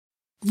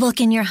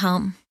Look in your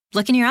home.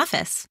 Look in your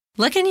office.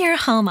 Look in your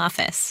home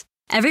office.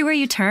 Everywhere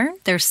you turn,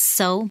 there's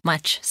so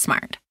much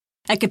smart.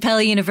 At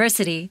Capella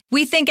University,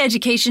 we think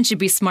education should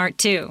be smart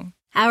too.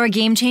 Our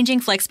game-changing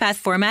FlexPath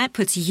format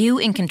puts you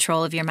in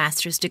control of your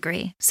master's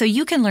degree, so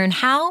you can learn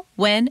how,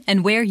 when,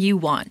 and where you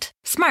want.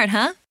 Smart,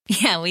 huh?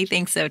 Yeah, we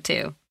think so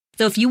too.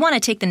 So if you want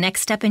to take the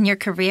next step in your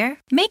career,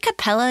 make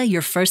Capella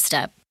your first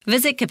step.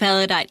 Visit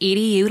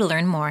capella.edu to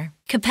learn more.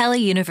 Capella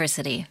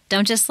University.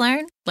 Don't just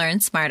learn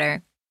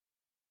smarter.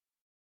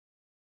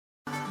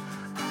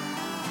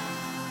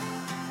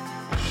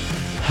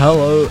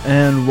 Hello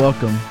and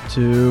welcome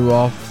to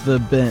Off the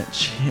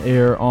Bench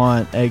here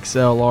on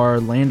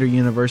XLR Lander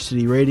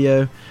University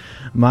Radio.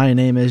 My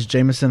name is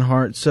Jameson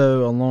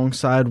Hartso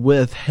alongside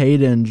with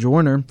Hayden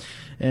Joyner,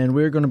 and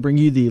we're going to bring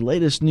you the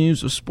latest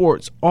news of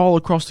sports all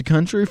across the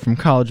country, from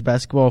college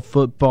basketball,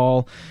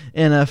 football,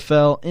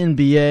 NFL,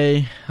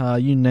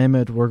 NBA, you name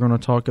it. We're going to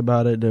talk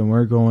about it and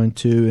we're going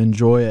to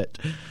enjoy it.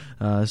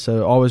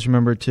 So always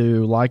remember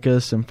to like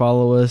us and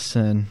follow us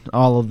and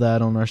all of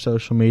that on our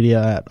social media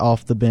at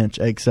Off the Bench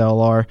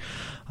XLR.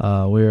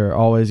 We're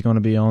always going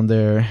to be on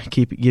there,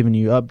 keep giving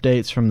you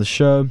updates from the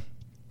show,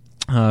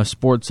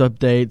 sports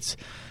updates,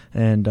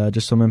 and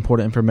just some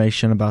important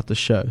information about the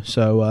show.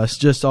 So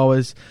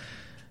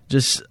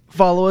just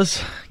follow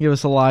us, give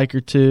us a like or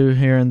two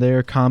here and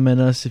there,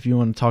 comment us if you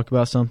want to talk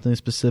about something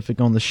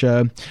specific on the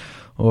show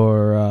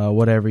or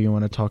whatever you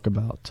want to talk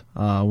about.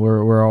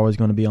 We're always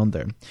going to be on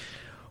there.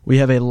 We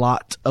have a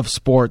lot of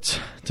sports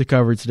to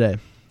cover today.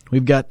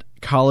 We've got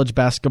college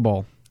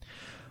basketball.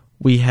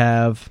 We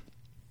have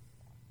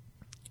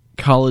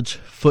college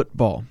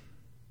football.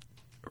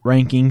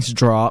 Rankings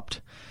dropped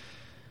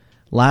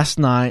last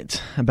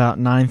night about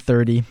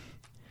 9:30,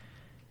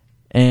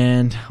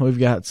 and we've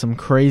got some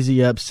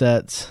crazy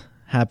upsets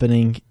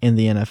happening in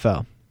the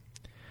NFL.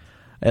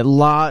 A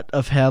lot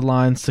of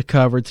headlines to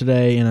cover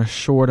today in a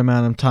short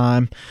amount of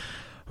time.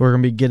 We're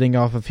going to be getting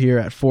off of here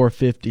at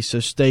 4:50,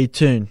 so stay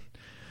tuned,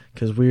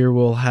 because we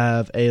will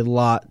have a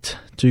lot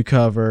to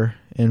cover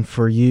and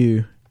for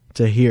you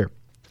to hear.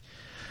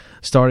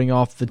 Starting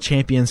off the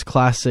Champions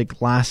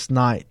Classic last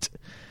night,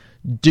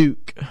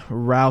 Duke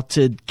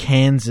routed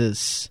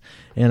Kansas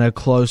in a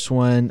close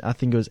one. I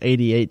think it was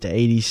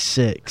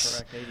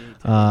 88-86.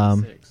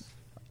 Correct,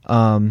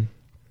 88-86.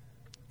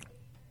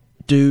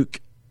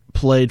 Duke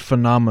played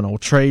phenomenal.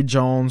 Trey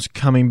Jones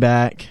coming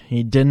back.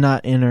 He did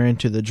not enter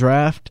into the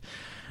draft,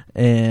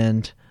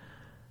 and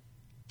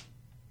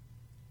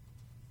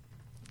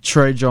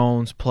Trey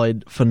Jones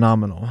played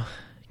phenomenal.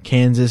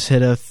 Kansas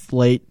hit a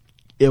late.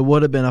 It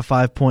would have been a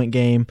 5-point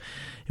game.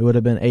 It would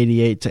have been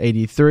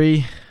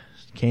 88-83.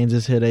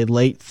 Kansas hit a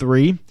late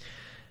three,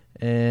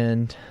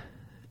 and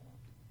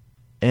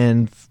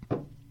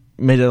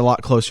made it a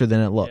lot closer than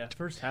it looked. Yeah,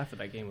 first half of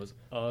that game was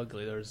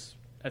ugly. There was,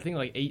 I think,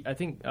 like eight. I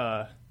think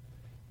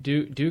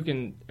Duke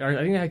and I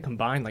think they had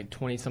combined like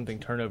 20-something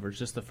turnovers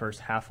just the first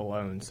half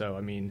alone. So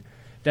I mean,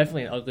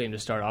 definitely an ugly game to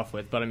start off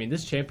with. But I mean,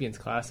 this Champions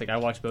Classic, I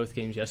watched both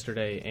games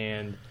yesterday,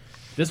 and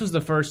this was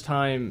the first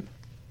time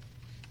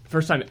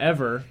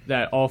ever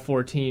that all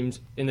four teams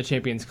in the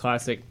Champions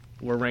Classic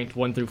were ranked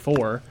 1 through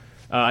 4.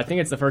 I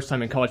think it's the first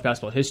time in college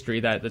basketball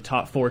history that the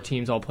top four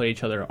teams all play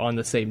each other on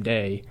the same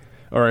day.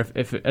 Or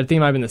if I think it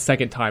might have been the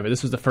second time, but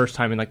this was the first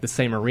time in like the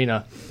same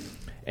arena.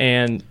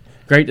 And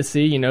great to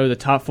see, the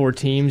top four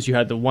teams. You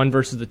had the 1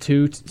 versus the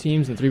 2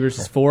 teams and 3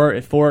 versus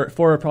 4. Four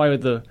are probably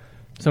with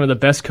some of the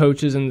best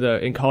coaches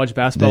in college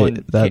basketball.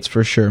 That's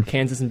for sure.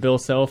 Kansas and Bill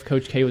Self,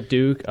 Coach K with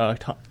Duke,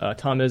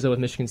 Tom Izzo with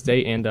Michigan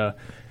State, and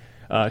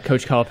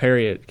Coach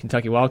Calipari at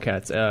Kentucky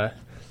Wildcats. And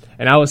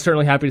I was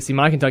certainly happy to see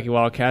my Kentucky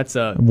Wildcats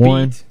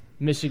beat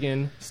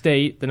Michigan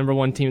State, the number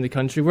 1 team in the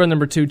country. We're the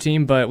number 2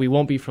 team, but we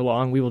won't be for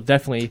long. We will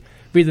definitely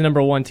be the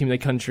number 1 team in the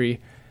country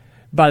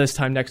by this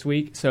time next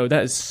week. So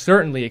that is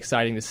certainly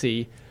exciting to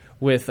see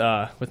with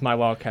my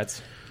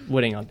Wildcats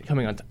coming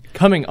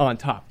on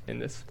top in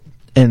this.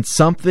 And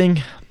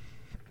something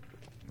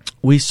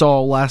we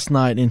saw last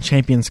night in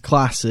Champions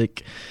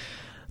Classic,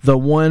 the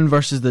 1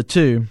 versus the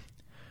 2.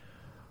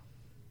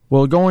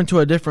 Well, going to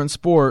a different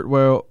sport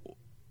where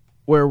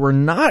we're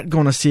not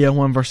going to see a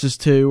 1 versus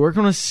 2, we're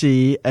going to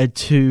see a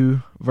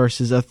 2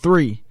 versus a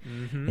 3.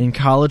 Mm-hmm. In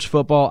college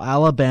football,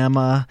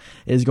 Alabama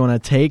is going to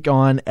take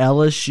on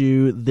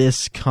LSU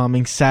this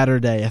coming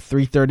Saturday, a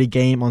 3:30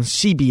 game on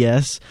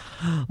CBS.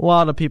 A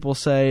lot of people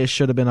say it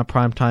should have been a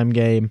primetime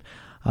game.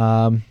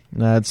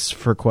 That's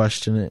for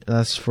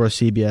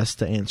CBS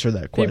to answer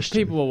that question.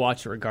 People will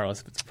watch it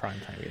regardless if it's a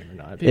primetime game or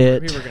not.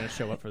 People are going to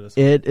show up for this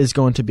one. It is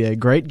going to be a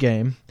great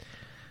game.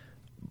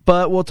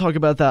 But we'll talk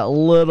about that a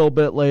little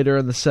bit later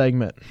in the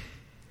segment.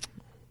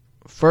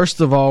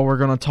 First of all, we're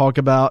going to talk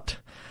about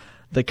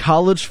the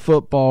college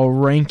football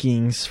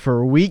rankings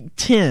for Week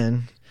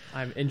 10.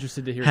 I'm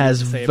interested to hear has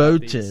what you say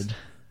voted,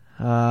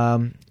 about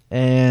these.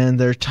 And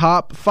their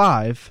top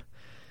 5,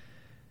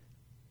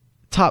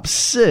 top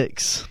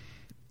 6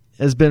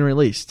 has been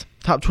released.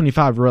 Top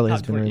 25 really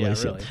has been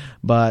released. Yeah, really.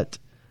 But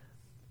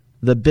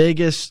the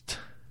biggest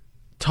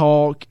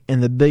talk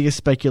and the biggest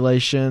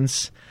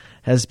speculations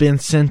has been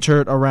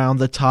centered around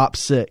the top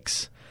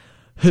 6.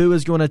 Who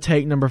is going to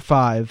take number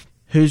 5?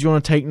 Who's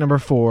going to take number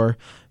 4?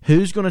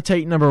 Who's going to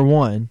take number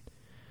 1?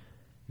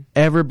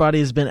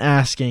 Everybody's been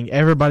asking.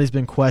 Everybody's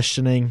been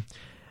questioning.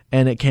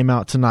 And it came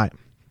out tonight.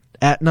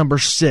 At number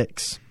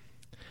 6,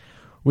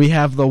 we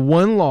have the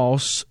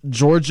one-loss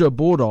Georgia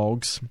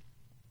Bulldogs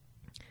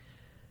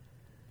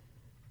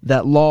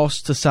that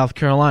lost to South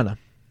Carolina.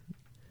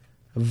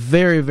 A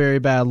very, very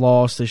bad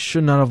loss. They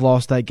should not have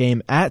lost that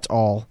game at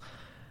all.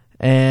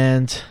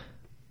 And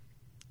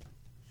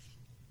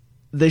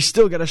they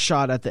still got a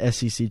shot at the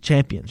SEC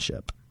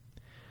championship.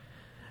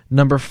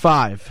 Number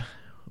 5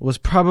 was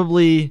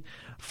probably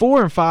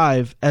 4 and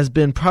 5 has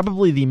been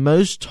probably the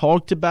most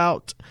talked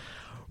about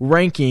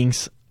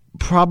rankings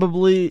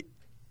probably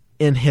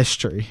in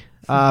history.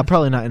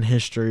 Probably not in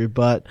history,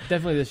 but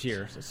definitely this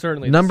year. So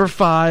certainly. Number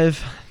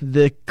 5,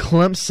 the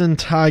Clemson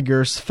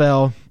Tigers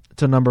fell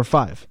to number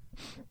 5.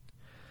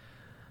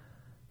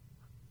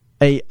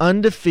 A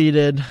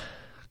undefeated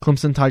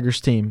Clemson Tigers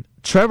team.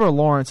 Trevor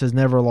Lawrence has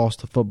never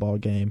lost a football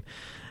game,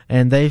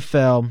 and they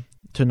fell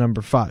to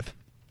number 5.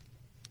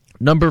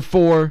 Number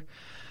 4,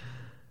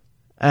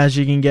 as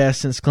you can guess,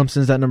 since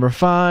Clemson's at number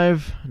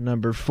 5,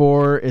 number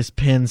 4 is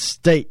Penn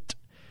State.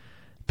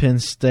 Penn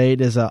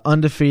State is an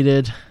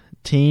undefeated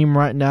team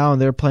right now,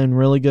 and they're playing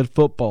really good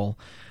football.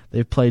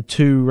 They've played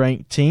 2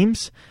 ranked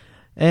teams,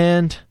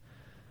 and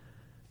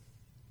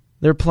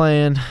they're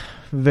playing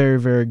very,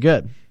 very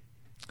good.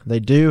 They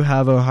do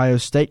have Ohio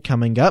State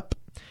coming up.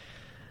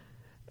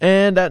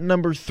 And at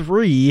number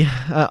 3,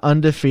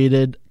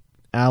 undefeated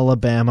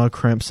Alabama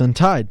Crimson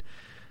Tide.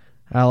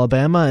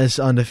 Alabama is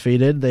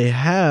undefeated. They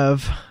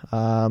have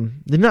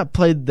they've not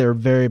played their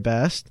very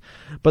best,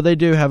 but they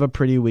do have a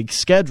pretty weak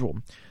schedule.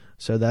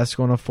 So that's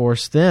going to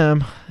force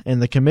them, in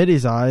the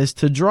committee's eyes,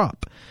 to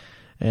drop,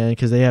 and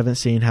because they haven't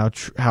seen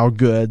how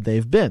good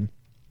they've been.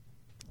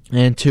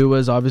 And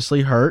Tua's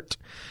obviously hurt,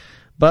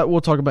 but we'll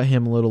talk about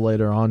him a little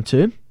later on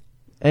too.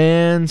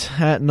 And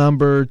at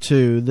number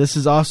 2, this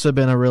has also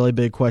been a really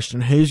big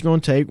question. Who's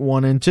going to take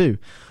 1 and 2?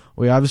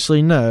 We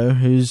obviously know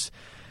who's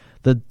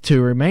the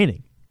 2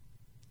 remaining.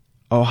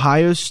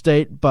 Ohio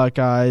State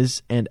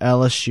Buckeyes and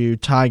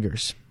LSU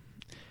Tigers.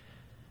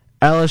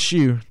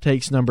 LSU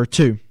takes number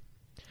 2.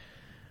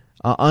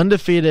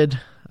 Undefeated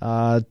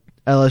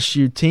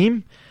LSU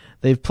team.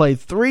 They've played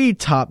 3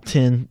 top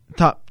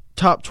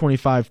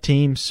 25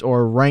 teams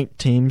or ranked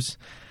teams,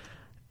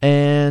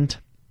 and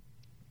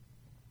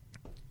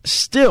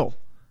still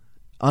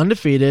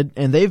undefeated,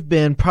 and they've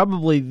been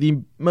probably the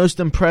most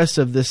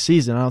impressive this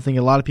season. I don't think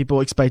a lot of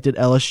people expected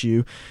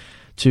LSU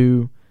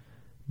to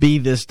be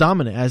this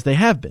dominant as they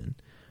have been.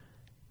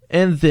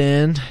 And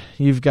then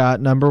you've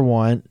got number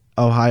 1,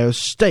 Ohio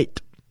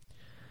State.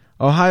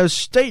 Ohio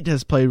State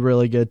has played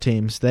really good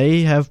teams.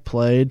 They have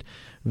played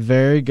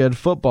very good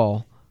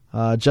football.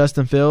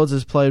 Justin Fields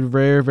has played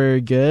very, very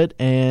good,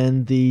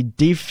 and the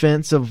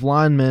defensive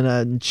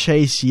lineman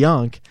Chase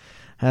Young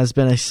has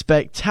been a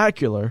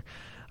spectacular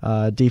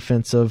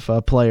defensive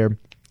player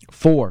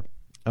for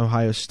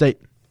Ohio State.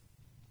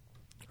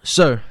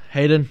 So,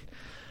 Hayden,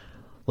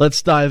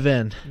 let's dive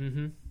in.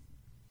 Mm-hmm.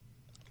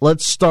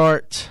 Let's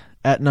start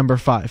at number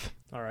 5.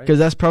 All right. Because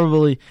that's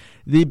probably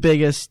the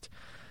biggest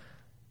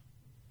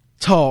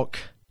talk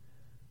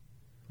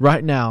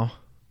right now.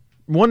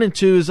 1 and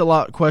 2 is a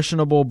lot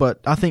questionable, but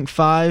I think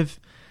 5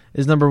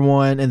 is number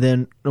 1, and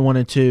then 1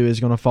 and 2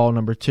 is going to fall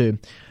number 2.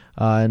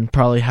 And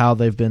probably how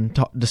they've been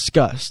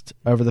discussed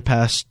over the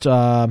past,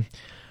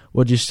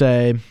 would you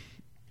say,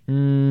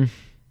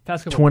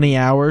 past 20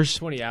 hours?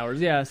 20 hours,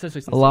 yeah.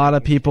 Essentially, a lot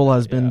of people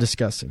has been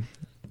discussing.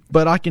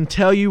 But I can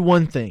tell you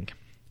one thing.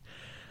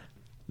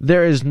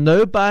 There is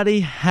nobody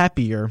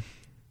happier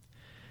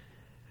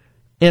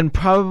in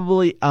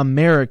probably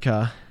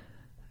America,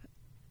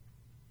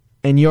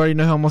 and you already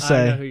know who I'm going to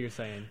say. I know who you're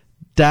saying.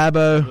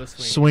 Dabo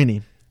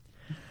Swinney.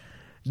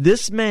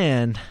 This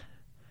man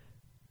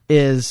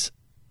is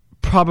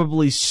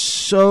probably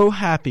so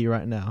happy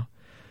right now.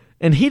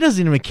 And he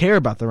doesn't even care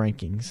about the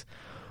rankings.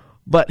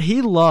 But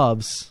he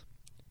loves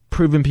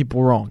proving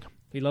people wrong.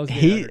 He loves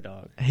being an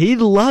underdog. He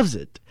loves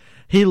it.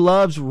 He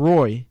loves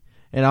Roy.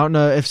 And I don't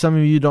know if some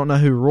of you don't know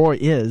who Roy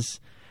is.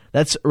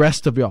 That's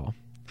rest of y'all.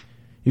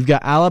 You've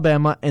got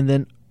Alabama and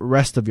then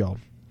rest of y'all.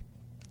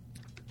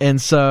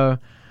 And so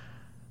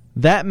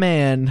that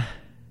man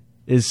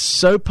is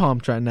so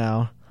pumped right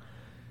now.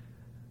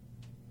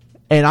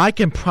 And I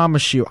can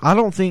promise you, I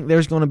don't think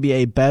there's going to be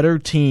a better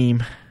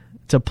team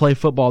to play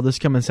football this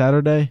coming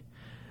Saturday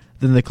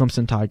than the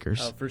Clemson Tigers.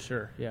 Oh, for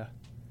sure, yeah.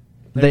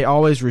 They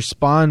always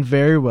respond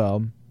very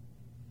well,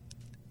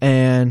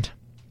 and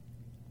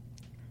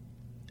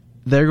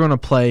they're going to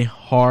play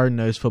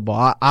hard-nosed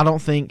football.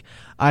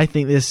 I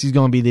think this is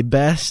going to be the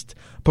best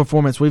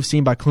performance we've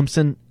seen by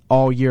Clemson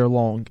all year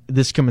long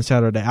this coming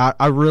Saturday.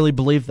 I really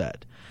believe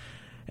that.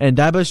 And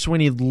Dabo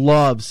Swinney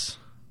loves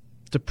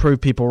to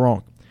prove people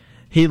wrong.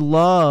 He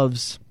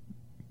loves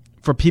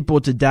for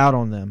people to doubt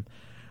on them.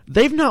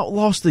 They've not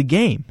lost a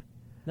game.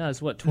 No,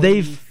 it's what,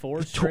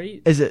 24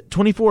 straight? Is it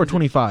 24 or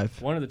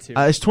 25? One of the two.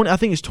 It's 20. I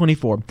think it's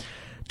 24.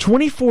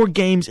 24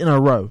 games in a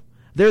row.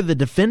 They're the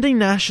defending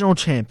national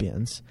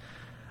champions.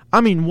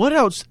 I mean, what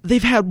else?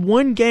 They've had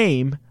one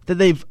game that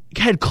they've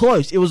had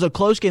close. It was a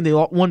close game. They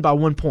won by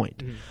 1 point.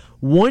 Mm-hmm.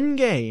 One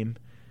game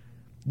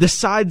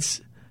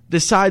decides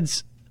who's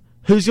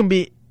going to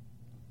be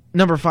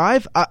number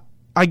 5.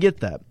 I get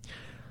that.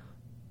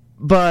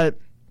 But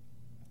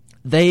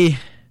they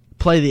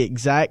play the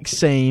exact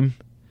same.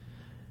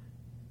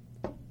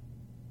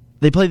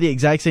 They play the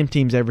exact same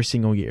teams every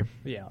single year.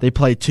 Yeah. They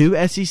play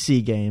 2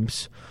 SEC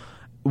games,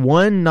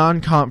 1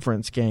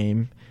 non-conference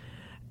game.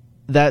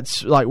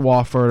 That's like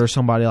Wofford or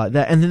somebody like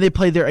that. And then they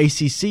play their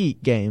ACC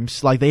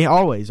games like they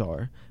always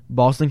are.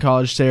 Boston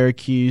College,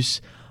 Syracuse,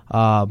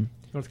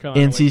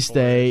 NC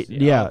State.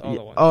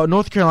 All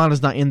North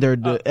Carolina's not in their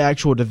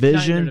actual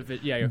division.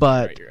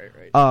 But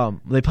right.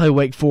 They play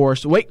Wake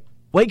Forest.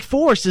 Wake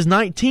Forest is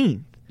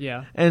 19th.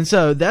 Yeah. And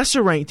so that's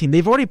a ranked team.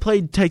 They've already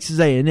played Texas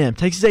A&M.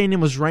 Texas A&M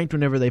was ranked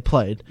whenever they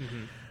played.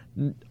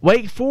 Mm-hmm.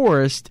 Wake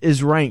Forest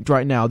is ranked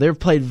right now. They've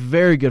played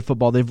very good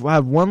football. They've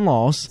had 1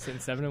 loss.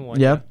 Since 7-1.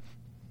 Yeah.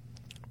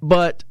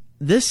 But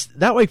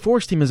that Wake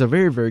Forest team is a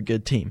very, very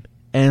good team.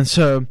 And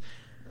so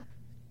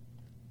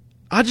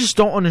I just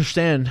don't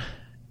understand.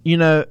 You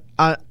know,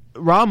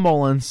 Rob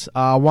Mullins,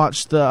 I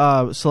watched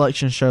the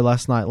selection show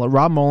last night.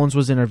 Rob Mullins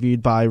was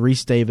interviewed by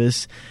Reese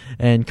Davis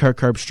and Kirk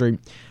Herbstreit.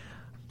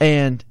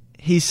 And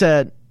he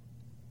said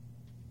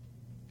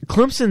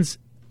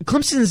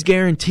Clemson's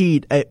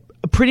guaranteed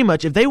pretty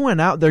much if they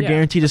went out, they're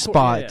guaranteed a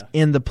spot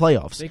in the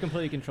playoffs. They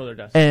completely control their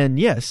destiny. And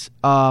yes,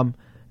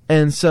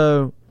 and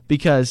so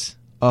because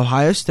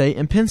Ohio State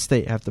and Penn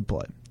State have to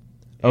play.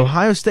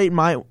 Ohio State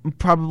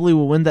probably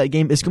will win that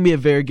game. It's going to be a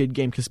very good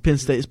game because Penn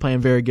State is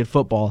playing very good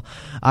football.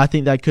 I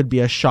think that could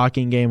be a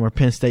shocking game where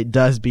Penn State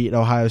does beat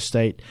Ohio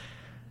State,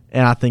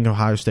 and I think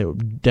Ohio State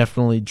would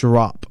definitely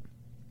drop.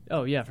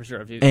 Oh yeah, for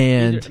sure.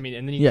 And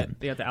then you got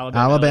the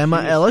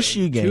Alabama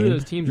LSU game. 2 of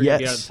those teams are going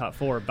to be out of the top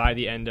 4 by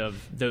the end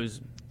of those.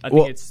 I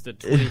think it's the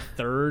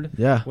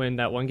 23rd when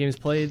that one game is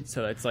played.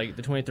 So it's like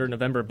the 23rd of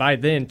November. By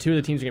then, 2 of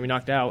the teams are going to be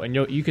knocked out, and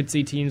you could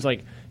see teams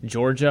like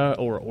Georgia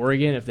or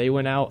Oregon if they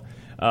went out,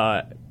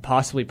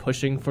 possibly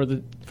pushing for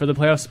the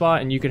playoff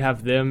spot, and you could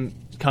have them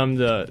come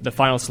the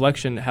final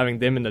selection, having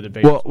them in the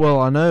debate. Well,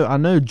 I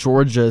know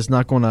Georgia is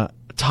not going to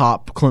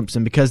top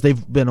Clemson because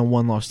they've been a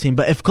 1-loss team.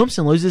 But if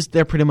Clemson loses,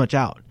 they're pretty much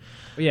out.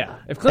 Yeah,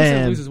 if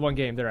Clemson loses one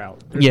game, they're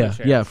out.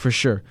 Yeah, for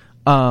sure.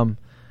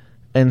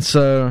 And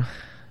so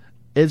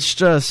it's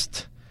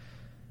just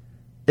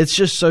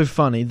so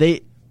funny.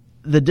 The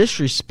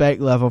disrespect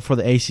level for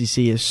the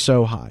ACC is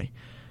so high.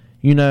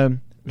 You know,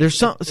 there's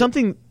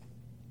something.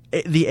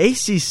 The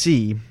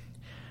ACC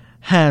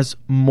has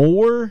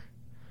more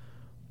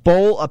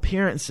bowl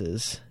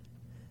appearances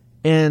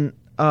in.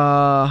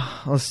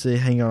 Let's see.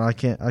 Hang on, I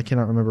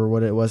cannot remember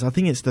what it was. I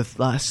think it's the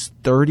last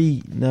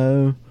 3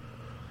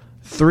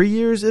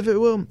 years, if it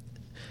will.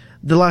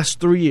 The last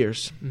 3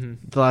 years.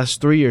 Mm-hmm. The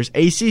last 3 years.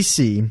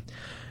 ACC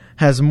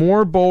has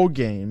more bowl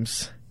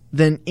games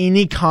than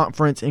any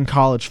conference in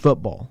college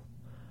football.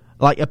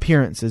 Like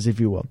appearances, if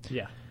you will.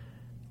 Yeah.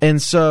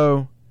 And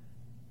so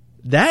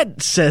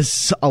that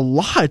says a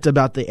lot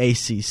about the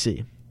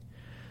ACC.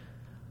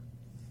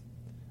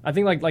 I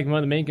think like one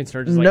of the main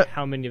concerns is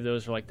how many of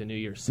those are like the New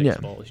Year's Six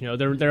bowls. You know,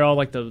 they're all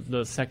like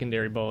the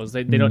secondary bowls.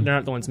 They're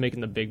not the ones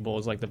making the big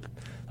bowls like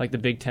the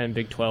Big 10,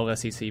 Big 12,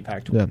 SEC,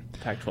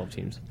 Pac-12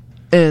 teams.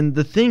 And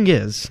the thing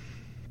is,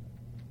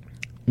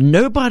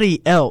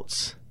 nobody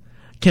else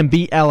can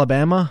beat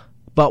Alabama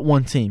but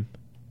one team,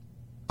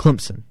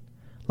 Clemson.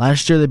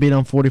 Last year they beat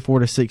them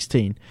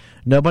 44-16.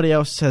 Nobody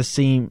else has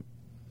seemed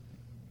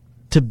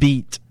to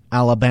beat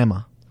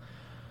Alabama.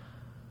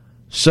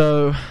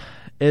 So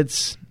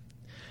it's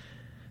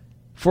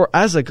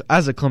as a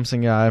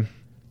Clemson guy,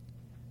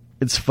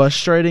 it's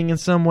frustrating in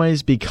some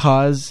ways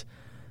because,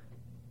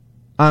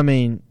 I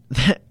mean,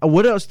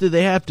 what else do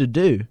they have to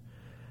do?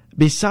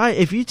 Besides,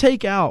 if you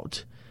take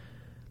out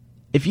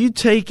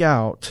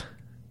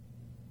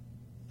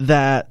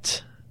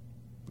that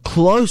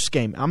close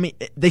game, I mean,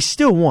 they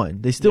still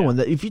won. They still won.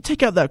 If you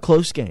take out that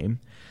close game,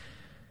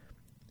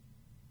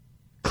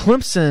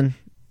 Clemson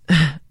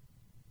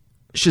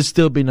should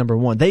still be number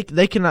one. They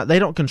cannot. They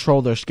don't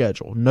control their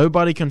schedule.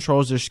 Nobody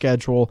controls their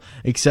schedule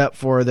except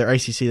for their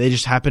ACC. They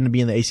just happen to be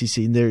in the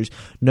ACC. There's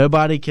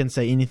nobody can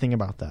say anything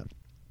about that.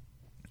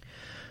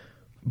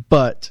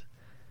 But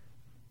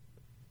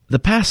the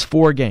past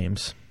 4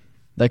 games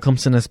that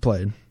Clemson has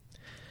played,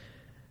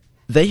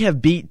 they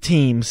have beat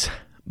teams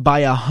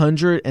by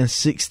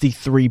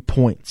 163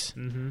 points.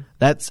 Mm-hmm.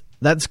 That's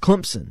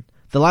Clemson.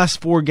 The last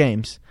 4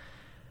 games,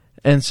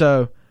 and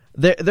so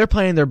they're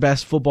playing their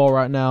best football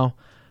right now.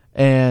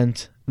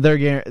 And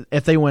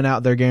if they win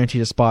out, they're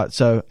guaranteed a spot.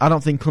 So I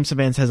don't think Clemson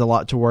fans has a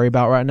lot to worry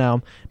about right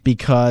now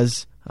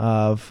because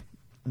of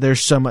there's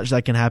so much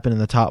that can happen in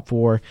the top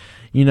 4.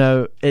 You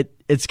know,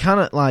 it's kind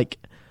of like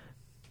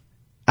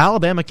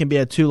Alabama can be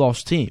a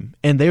 2-loss team,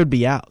 and they would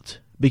be out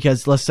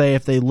because let's say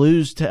if they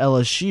lose to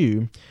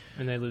LSU,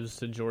 And they lose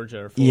to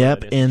Georgia or Florida.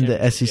 Yep, in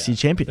the SEC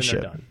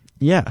championship.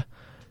 Yeah.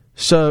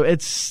 So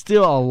it's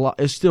still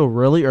it's still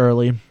really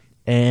early,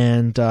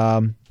 and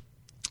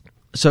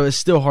so it's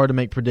still hard to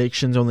make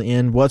predictions on the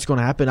end. What's going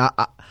to happen?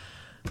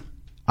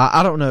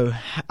 I don't know.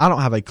 I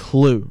don't have a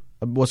clue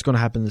of what's going to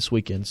happen this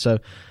weekend. So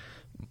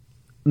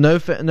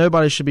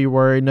nobody should be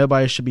worried.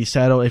 Nobody should be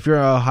settled. If you're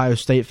an Ohio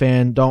State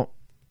fan, don't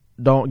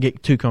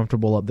get too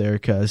comfortable up there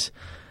because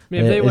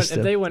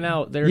if they went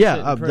out,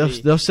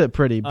 they'll sit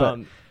pretty.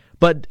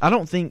 But I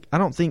don't think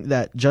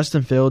that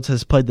Justin Fields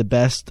has played the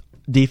best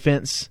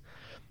defense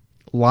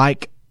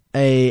like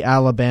a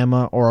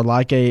Alabama or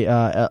like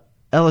a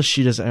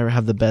LSU doesn't ever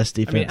have the best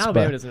defense.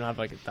 Alabama doesn't have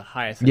like the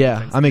highest.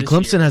 Yeah,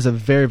 Clemson has a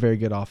very, very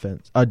good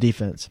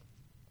defense.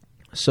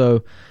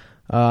 So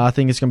I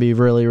think it's going to be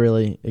really,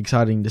 really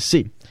exciting to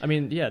see.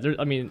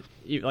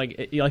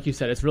 Like you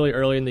said, it's really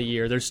early in the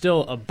year. There's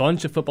still a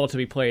bunch of football to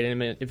be played.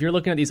 And if you're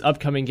looking at these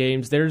upcoming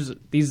games, there's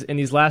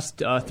these last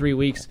 3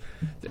 weeks,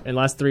 and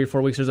last 3 or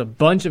 4 weeks, there's a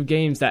bunch of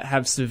games that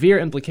have severe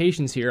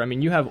implications here. I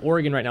mean, you have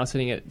Oregon right now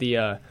sitting at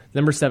the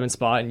number 7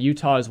 spot, and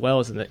Utah as well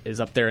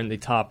is up there in the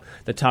top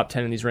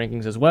 10 in these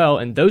rankings as well.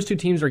 And those two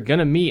teams are going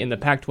to meet in the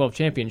Pac-12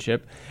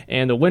 championship,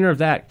 and the winner of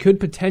that could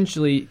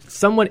potentially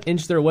somewhat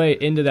inch their way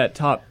into that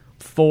top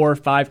 4 or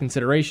 5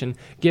 consideration,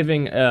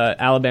 giving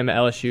Alabama,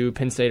 LSU,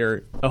 Penn State,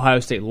 or Ohio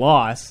State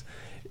loss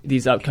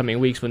these upcoming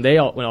weeks when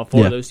all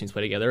 4 of those teams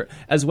play together.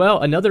 As well,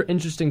 another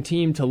interesting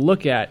team to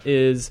look at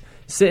is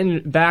sitting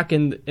back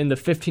in the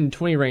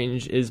 15-20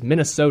 range is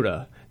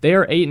Minnesota. They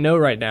are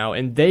 8-0 right now,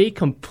 and they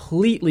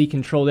completely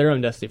control their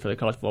own destiny for the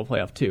college football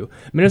playoff too.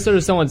 Minnesota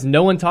is someone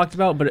no one talked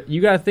about, but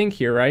you got to think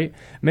here, right?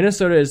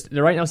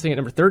 They're right now sitting at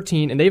number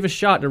 13, and they have a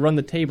shot to run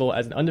the table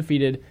as an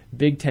undefeated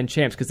Big Ten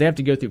champs because they have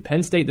to go through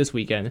Penn State this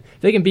weekend.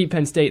 If they can beat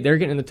Penn State, they're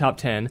getting in the top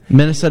 10.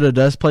 Minnesota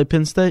does play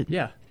Penn State?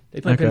 Yeah,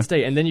 they play Penn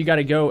State, and then you got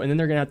to go, and then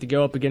they're going to have to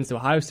go up against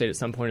Ohio State at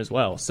some point as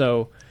well.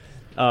 So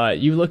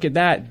you look at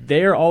that,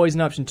 they're always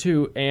an option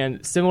too,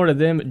 and similar to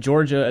them,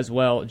 Georgia as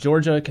well.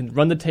 Georgia can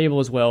run the table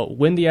as well,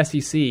 win the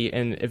SEC,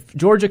 and if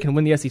Georgia can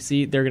win the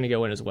SEC, they're going to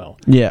go in as well.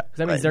 Yeah.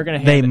 That means they're going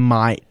to They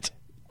might.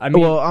 if they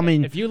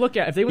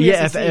win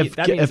the SEC,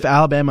 that means if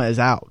Alabama is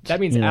out. That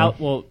means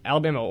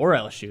Alabama or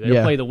LSU.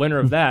 They'll play the winner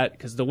of that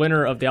because the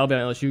winner of the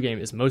Alabama-LSU game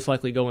is most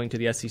likely going to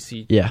the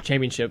SEC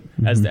championship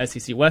as the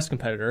SEC West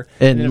competitor.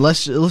 And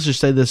let's just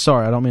say this.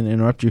 Sorry, I don't mean to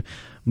interrupt you,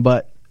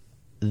 but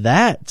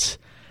that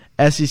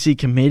SEC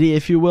committee,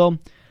 if you will,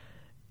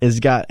 has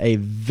got a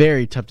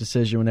very tough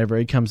decision whenever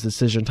it comes to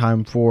decision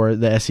time for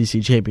the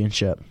SEC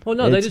championship. Well,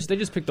 no, they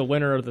just pick the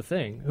winner of the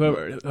thing,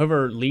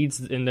 whoever leads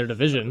in their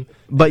division.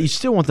 But you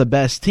still want the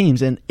best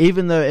teams, and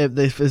even though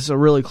if it's a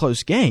really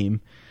close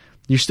game,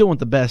 you still want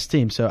the best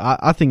team. So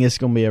I think it's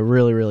going to be a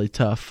really, really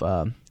tough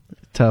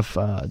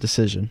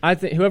decision. I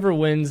think whoever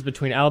wins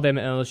between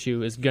Alabama and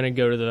LSU is going to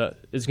go to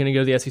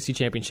the SEC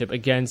championship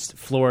against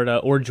Florida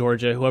or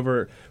Georgia.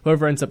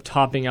 Whoever ends up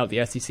topping out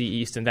the SEC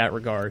East in that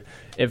regard.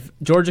 If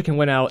Georgia can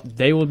win out,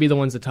 they will be the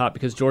ones to top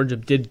because Georgia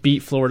did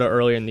beat Florida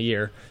earlier in the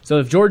year. So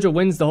if Georgia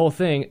wins the whole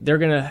thing, they're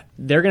gonna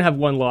have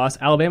one loss.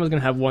 Alabama's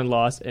gonna have one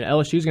loss, and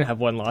LSU's gonna have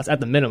one loss at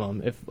the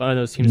minimum if one of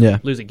those teams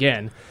lose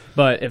again.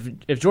 But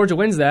if Georgia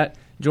wins that,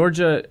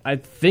 Georgia, I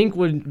think,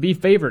 would be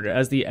favored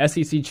as the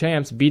SEC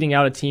champs, beating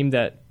out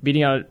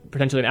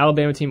potentially an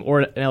Alabama team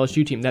or an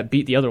LSU team that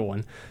beat the other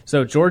one.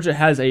 So Georgia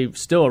has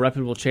still a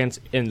reputable chance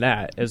in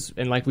that.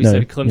 And like we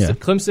said,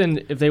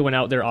 Clemson, if they went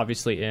out, they're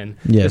obviously in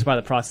just by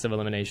the process of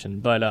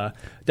elimination. But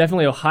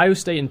definitely Ohio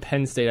State and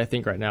Penn State, I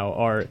think, right now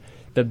are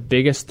the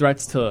biggest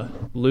threats to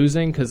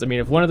losing because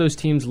if one of those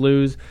teams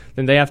lose,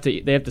 then they have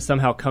to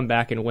somehow come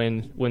back and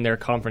win their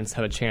conference,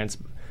 have a chance.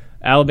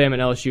 Alabama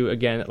and LSU,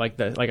 again,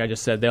 like I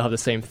just said, they'll have the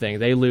same thing.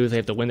 They lose, they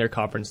have to win their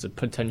conference to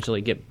potentially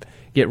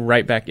get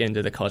right back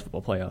into the college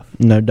football playoff.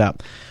 No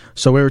doubt.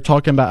 So we were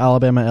talking about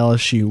Alabama and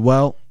LSU.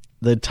 Well,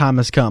 the time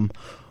has come.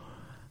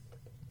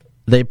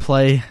 They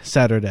play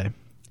Saturday.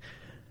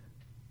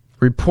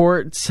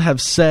 Reports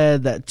have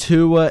said that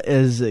Tua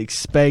is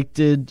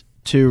expected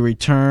to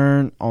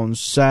return on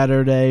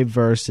Saturday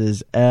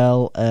versus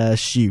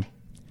LSU.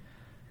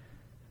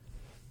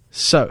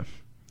 So,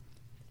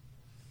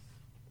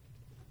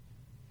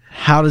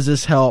 how does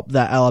this help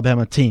that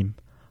Alabama team?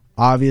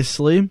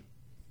 Obviously,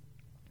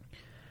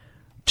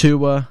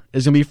 Tua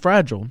is going to be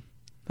fragile.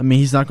 I mean,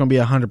 he's not going to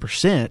be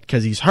 100%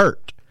 because he's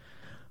hurt.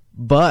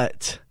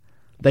 But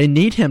they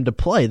need him to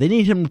play. They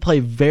need him to play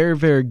very,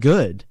 very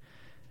good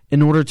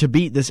in order to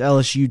beat this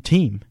LSU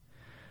team.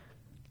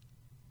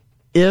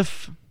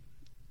 If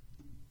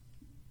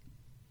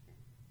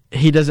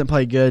he doesn't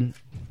play good,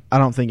 I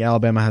don't think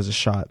Alabama has a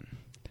shot.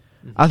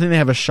 I think they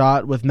have a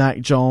shot with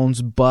Mac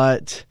Jones,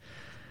 but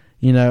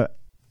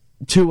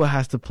Tua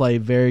has to play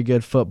very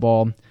good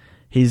football.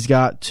 He's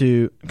got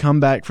to come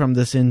back from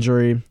this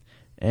injury,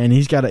 and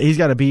he's got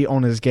to be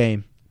on his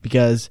game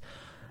because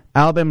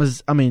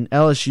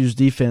LSU's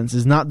defense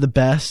is not the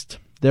best.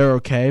 They're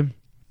okay,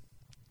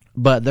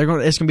 But it's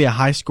going to be a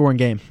high-scoring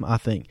game, I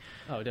think.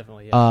 Oh,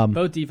 definitely. Yeah.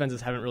 Both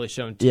defenses haven't really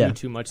shown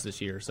too much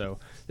this year, so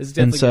this is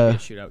definitely going to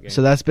be a shootout game.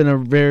 So that's been a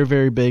very,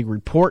 very big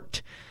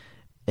report,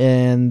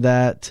 and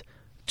that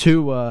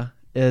Tua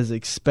is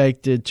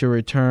expected to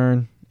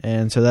return,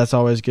 and so that's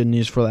always good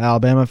news for the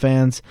Alabama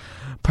fans.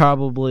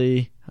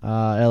 Probably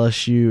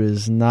LSU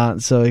is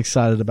not so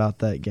excited about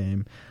that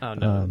game. Oh,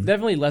 no.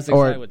 Definitely less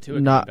excited with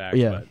Tua coming back.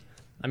 Yeah. But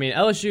I mean,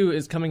 LSU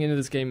is coming into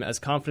this game as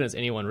confident as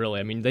anyone, really.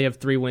 I mean, they have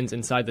 3 wins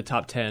inside the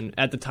top 10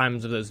 at the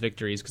times of those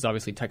victories, because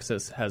obviously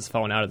Texas has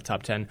fallen out of the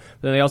top 10.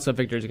 But then they also have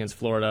victories against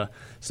Florida.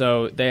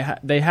 So they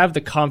have the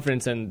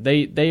confidence, and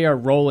they are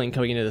rolling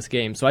coming into this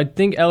game. So I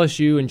think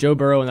LSU and Joe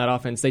Burrow in that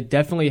offense, they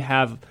definitely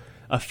have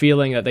a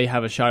feeling that they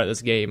have a shot at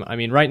this game. I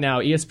mean, right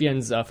now,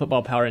 ESPN's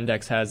Football Power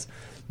Index has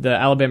the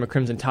Alabama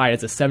Crimson Tide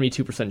has a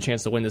 72%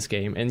 chance to win this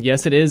game. And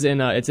yes, it is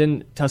it's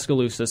in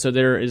Tuscaloosa, so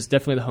there is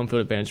definitely the home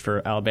field advantage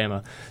for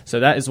Alabama. So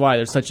that is why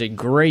there's such a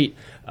great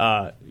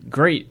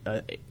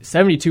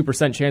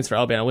 72% chance for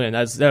Alabama to win.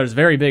 That is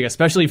very big,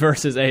 especially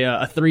versus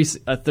a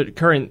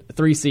current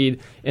 3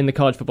 seed in the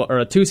college football, or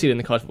a 2 seed in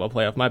the college football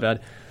playoff. My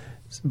bad.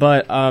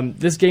 But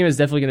this game is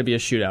definitely going to be a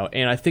shootout,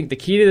 and I think the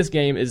key to this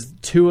game is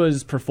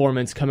Tua's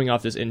performance coming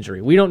off this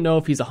injury. We don't know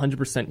if he's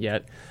 100%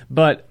 yet,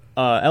 but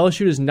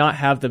LSU does not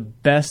have the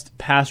best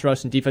pass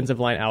rush and defensive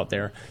line out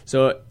there.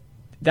 So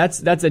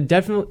that's a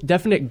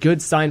definite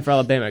good sign for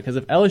Alabama, because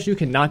if LSU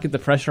cannot get the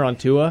pressure on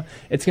Tua,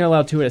 it's going to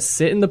allow Tua to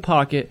sit in the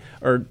pocket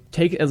or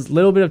take a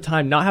little bit of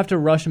time, not have to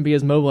rush and be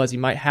as mobile as he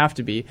might have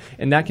to be,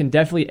 and that can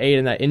definitely aid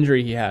in that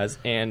injury he has.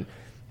 And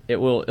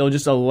it'll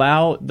just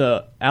allow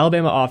the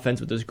Alabama offense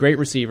with those great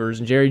receivers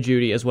and Jerry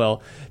Jeudy as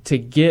well to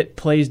get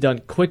plays done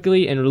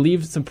quickly and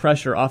relieve some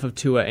pressure off of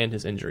Tua and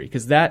his injury,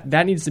 because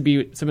that needs to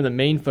be some of the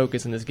main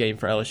focus in this game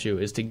for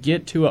LSU, is to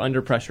get Tua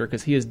under pressure,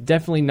 because he is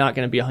definitely not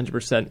going to be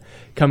 100%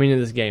 coming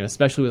into this game,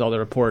 especially with all the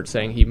reports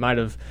saying he's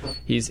wasn't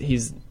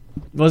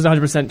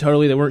 100%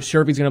 totally. They weren't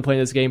sure if he's going to play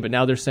in this game, but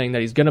now they're saying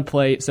that he's going to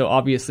play, so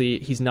obviously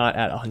he's not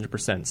at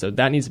 100%. So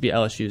that needs to be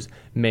LSU's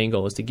main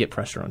goal, is to get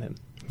pressure on him.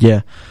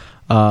 Yeah.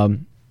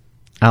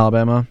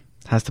 Alabama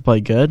has to play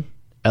good.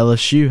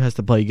 LSU has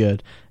to play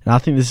good. And I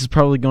think this is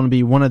probably going to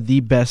be one of the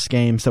best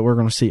games that we're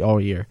going to see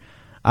all year.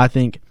 I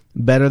think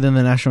better than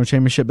the national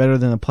championship, better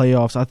than the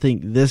playoffs. I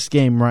think this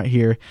game right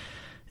here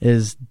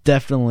is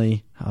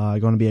definitely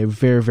going to be a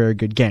very, very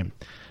good game.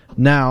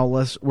 Now,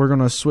 we're going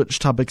to switch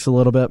topics a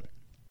little bit.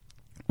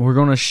 We're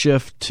going to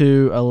shift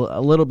to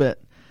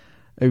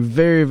a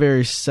very,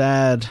 very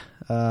sad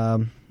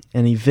an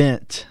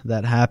event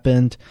that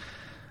happened.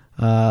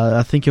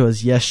 I think it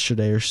was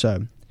yesterday or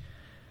so.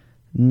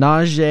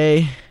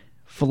 Najee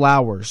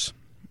Flowers,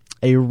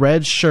 a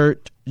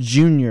redshirt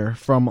junior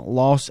from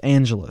Los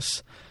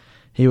Angeles.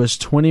 He was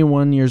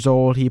 21 years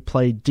old. He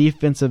played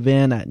defensive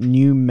end at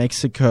New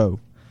Mexico.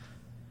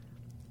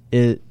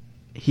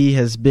 He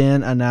has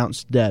been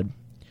announced dead.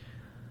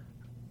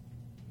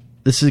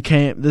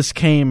 This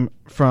came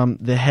from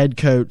the head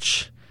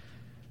coach,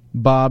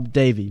 Bob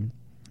Davie.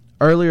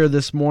 Earlier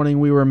this morning,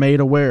 we were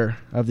made aware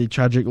of the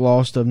tragic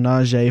loss of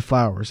Najee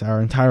Flowers. Our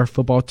entire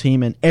football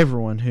team and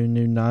everyone who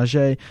knew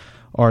Najee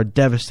are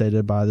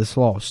devastated by this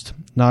loss.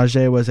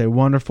 Najee was a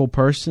wonderful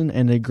person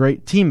and a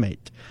great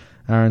teammate.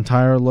 Our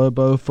entire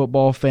Lobo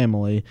football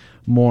family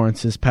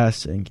mourns his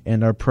passing,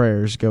 and our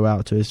prayers go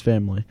out to his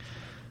family.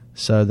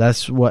 So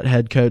that's what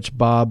head coach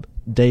Bob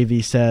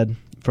Davie said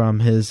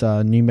from his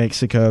New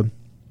Mexico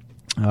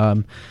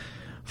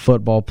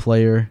football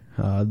player.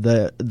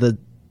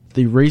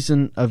 The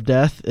reason of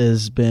death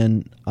has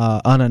been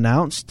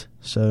unannounced,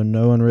 so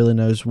no one really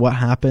knows what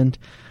happened.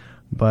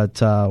 But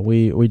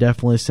we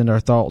definitely send our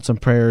thoughts and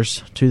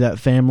prayers to that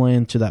family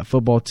and to that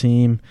football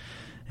team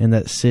and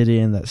that city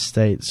and that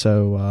state.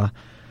 So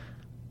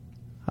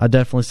I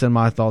definitely send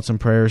my thoughts and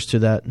prayers to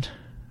that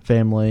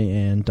family.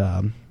 And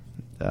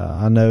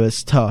I know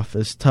it's tough.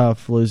 It's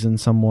tough losing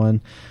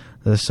someone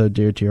that's so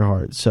dear to your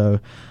heart. So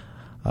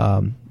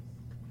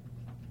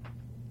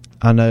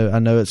I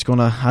know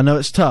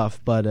it's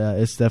tough, but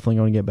it's definitely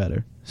going to get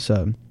better.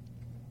 So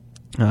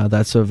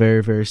that's a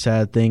very, very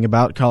sad thing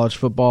about college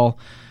football,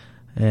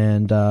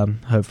 and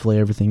hopefully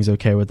everything's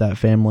okay with that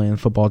family and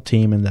football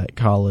team and that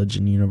college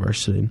and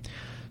university.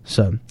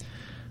 So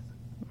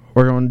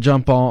we're going to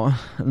jump on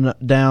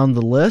down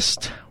the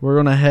list. We're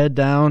going to head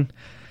down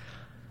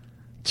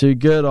to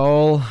good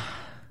old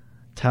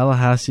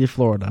Tallahassee,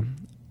 Florida.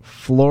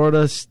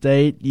 Florida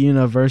State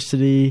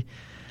University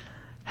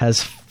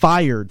has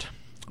fired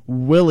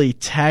Willie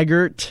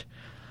Taggart,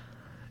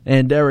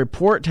 and a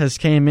report has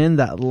came in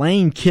that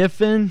Lane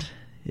Kiffin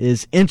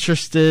is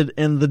interested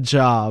in the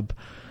job.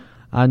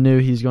 I knew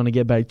he's going to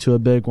get back to a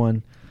big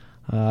one,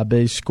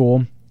 big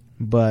school,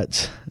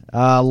 but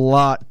a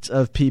lot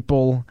of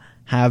people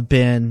have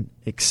been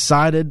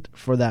excited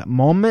for that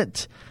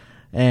moment,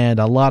 and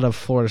a lot of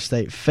Florida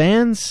State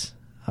fans.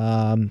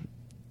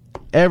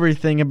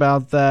 Everything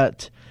about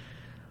that,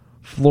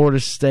 Florida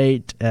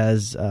State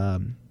has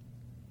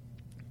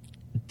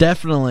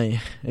definitely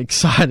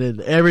excited.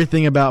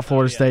 Everything about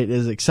Florida State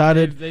is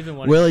excited. They've been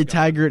wanting Willie to go.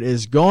 Taggart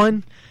is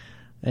going.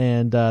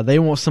 and they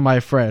want somebody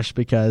fresh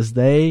because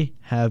they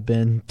have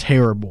been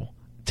terrible.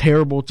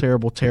 Terrible,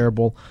 terrible,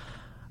 terrible.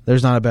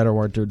 There's not a better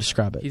word to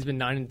describe it. He's been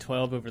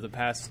 9-12 over the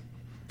past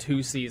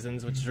 2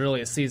 seasons, which is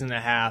really a season and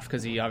a half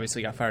because he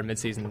obviously got fired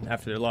midseason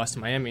after their loss to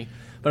Miami.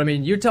 But I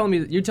mean, you're telling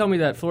me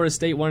that Florida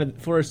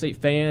State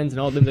fans and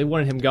all of them, they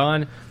wanted him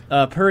gone.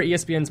 Per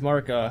ESPN's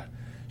Mark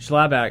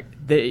Schlabach,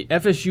 the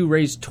FSU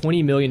raised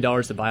 $20 million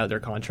to buy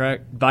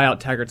out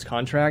Taggart's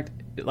contract,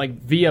 like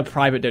via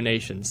private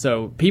donation.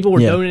 So people were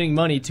donating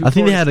money to. I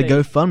think Florida they had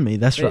a GoFundMe.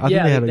 That's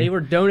right. They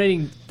were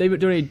donating. They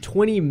donated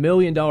 $20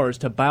 million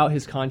to buy out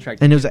his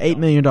contract, and it was an $8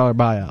 million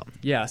buyout.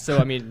 Yeah. So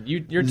I mean,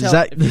 you're does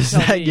that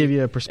give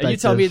you a perspective? You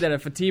tell me that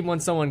if a team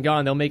wants someone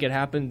gone, they'll make it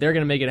happen. They're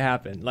going to make it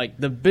happen. Like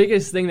the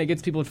biggest thing that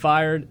gets people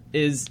fired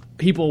is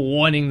people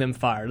wanting them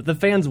fired. If the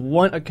fans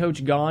want a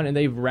coach gone and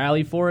they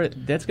rally for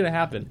it, that's going to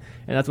happen,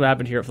 and that's what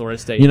happened here at Florida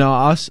State. You know,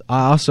 I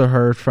also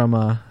heard from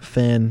a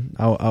fan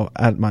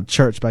at my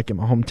church back in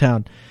my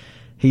hometown.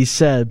 He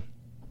said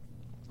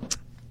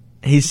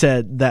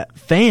that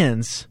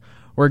fans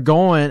were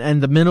going in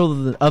the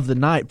middle of the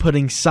night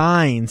putting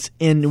signs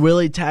in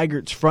Willie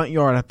Taggart's front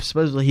yard.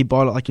 Supposedly he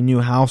bought it like a new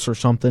house or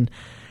something,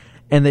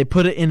 and they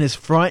put it in his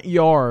front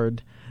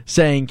yard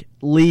saying,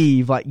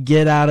 "Leave, like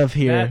get out of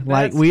here,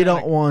 like we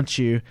don't want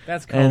you."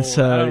 That's cold. And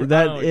so I don't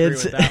agree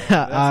with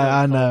that.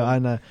 I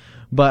know.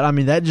 But, I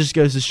mean, that just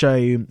goes to show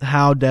you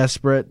how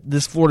desperate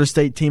this Florida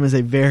State team is.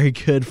 A very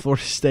good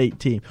Florida State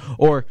team,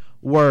 or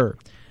were.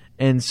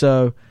 And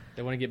so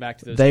they want to get back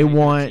to those. They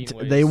want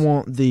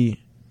the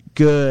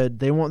good.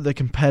 They want the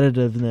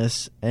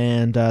competitiveness,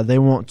 and they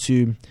want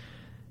to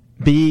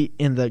be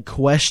in the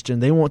question.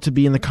 They want to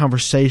be in the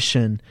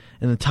conversation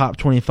in the top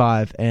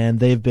 25, and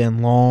they've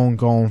been long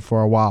gone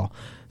for a while.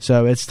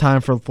 So it's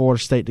time for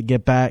Florida State to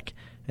get back,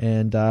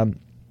 and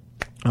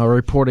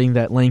reporting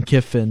that Lane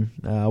Kiffin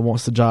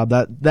wants the job.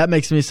 That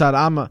makes me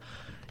excited.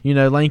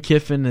 Lane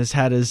Kiffin has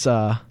had his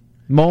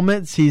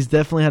moments. He's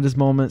definitely had his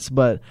moments,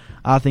 but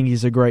I think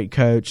he's a great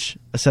coach.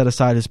 Set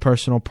aside his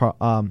personal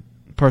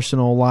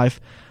life,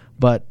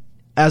 but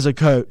as a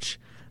coach,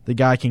 the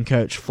guy can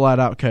coach, flat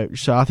out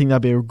coach. So I think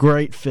that'd be a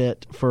great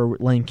fit for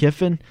Lane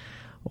Kiffin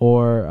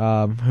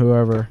or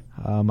whoever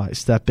might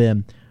step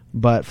in.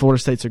 But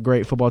Florida State's a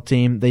great football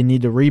team. They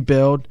need to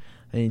rebuild.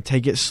 They need to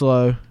take it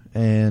slow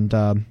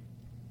and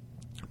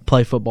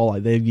play football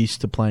like they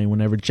used to playing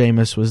whenever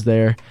Jameis was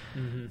there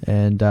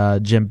and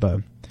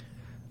Jimbo.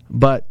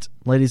 But,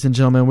 ladies and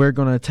gentlemen, we're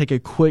going to take a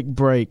quick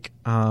break.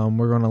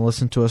 We're going to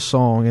listen to a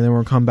song, and then we're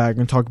going to come back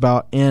and talk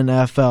about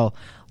NFL.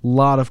 A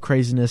lot of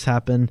craziness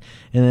happened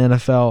in the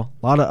NFL.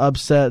 A lot of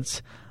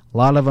upsets, a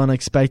lot of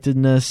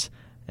unexpectedness,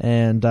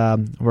 and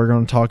we're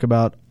going to talk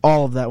about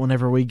all of that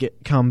whenever we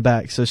come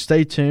back. So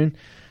stay tuned.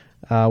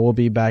 We'll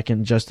be back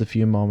in just a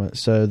few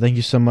moments. So thank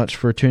you so much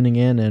for tuning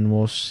in, and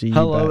we'll see you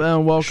Hello, back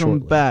and welcome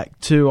shortly. back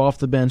to Off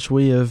the Bench.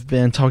 We have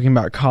been talking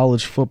about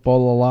college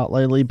football a lot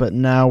lately, but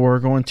now we're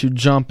going to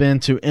jump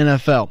into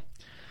NFL.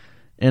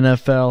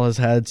 NFL has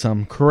had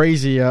some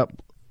crazy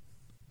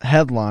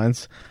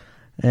headlines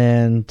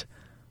and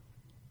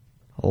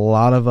a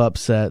lot of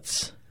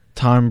upsets.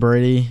 Tom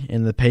Brady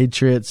and the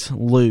Patriots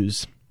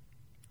lose.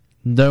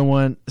 No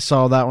one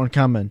saw that one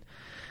coming.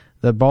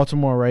 The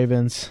Baltimore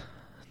Ravens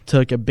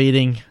took a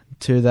beating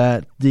to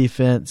that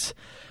defense,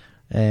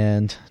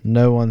 and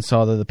no one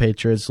saw that the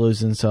Patriots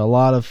losing. So a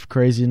lot of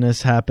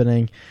craziness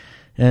happening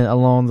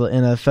along the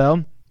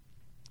NFL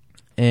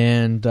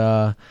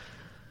and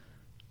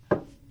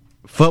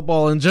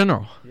football in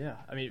general. Yeah,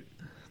 I mean,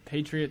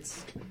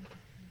 Patriots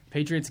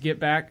get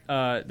back.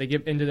 They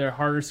get into their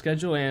harder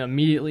schedule and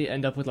immediately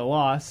end up with a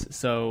loss.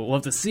 So we'll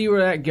have to see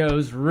where that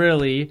goes,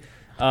 really.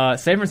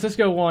 San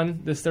Francisco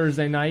won this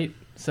Thursday night.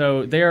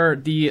 So they're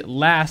the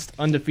last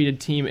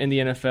undefeated team in the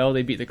NFL.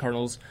 They beat the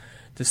Cardinals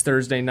this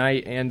Thursday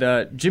night. And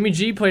Jimmy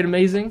G played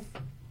amazing.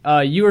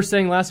 You were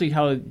saying last week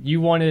how you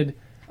wanted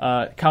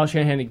Kyle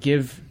Shanahan to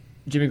give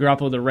Jimmy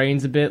Garoppolo the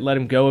reins a bit, let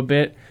him go a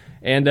bit.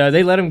 And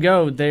they let him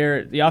go.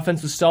 The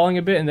offense was stalling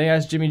a bit, and they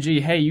asked Jimmy G,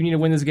 hey, you need to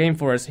win this game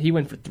for us. He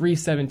went for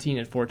 317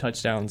 and 4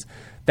 touchdowns.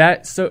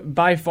 That's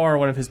by far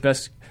one of his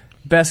best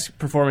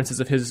performances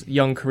of his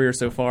young career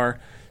so far.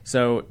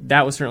 So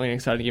that was certainly an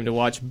exciting game to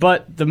watch.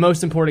 But the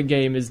most important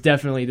game is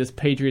definitely this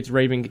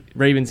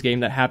Patriots-Ravens game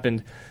that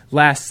happened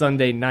last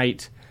Sunday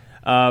night.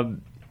 I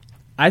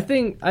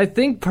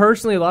think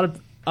personally, a lot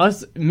of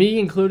us, me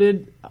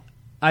included,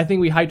 I think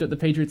we hyped up the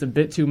Patriots a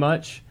bit too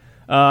much.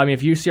 I mean,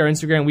 if you see our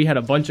Instagram, we had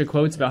a bunch of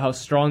quotes about how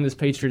strong this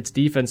Patriots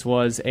defense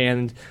was,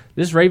 and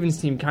this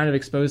Ravens team kind of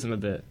exposed them a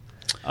bit.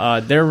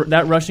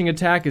 That rushing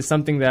attack is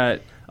something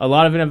that a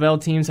lot of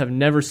NFL teams have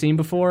never seen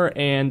before,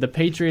 and the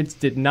Patriots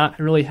did not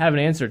really have an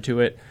answer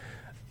to it.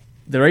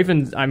 The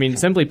Ravens, I mean,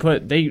 simply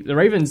put, the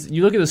Ravens,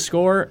 you look at the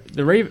score,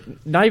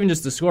 not even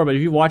just the score, but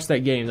if you watch that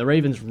game, the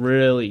Ravens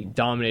really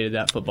dominated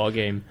that football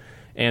game,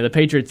 and the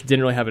Patriots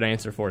didn't really have an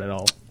answer for it at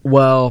all.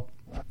 Well,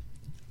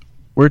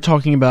 we're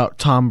talking about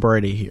Tom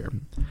Brady here.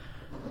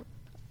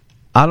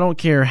 I don't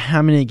care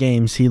how many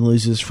games he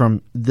loses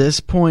from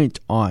this point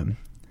on.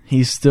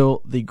 he's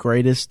still the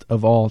greatest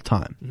of all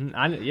time. Mm-hmm.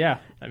 I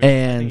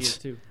think he is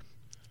too.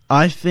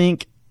 I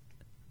think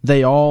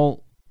they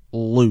all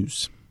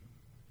lose.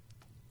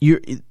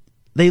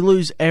 They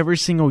lose every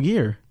single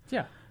year.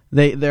 Yeah.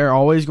 They're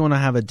always going to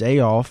have a day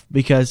off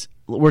because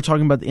we're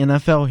talking about the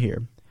NFL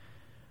here.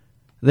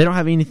 They don't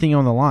have anything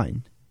on the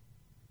line.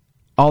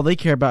 All they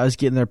care about is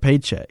getting their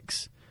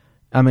paychecks.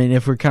 I mean,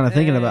 if we're kind of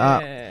thinking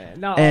about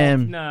not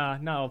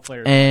all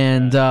players.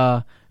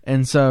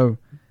 And so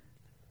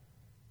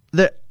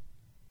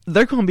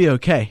they're going to be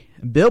okay.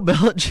 Bill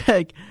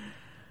Belichick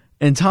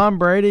and Tom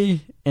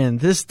Brady and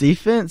this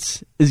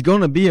defense is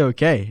going to be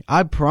okay.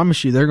 I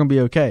promise you, they're going to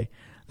be okay.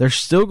 They're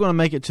still going to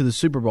make it to the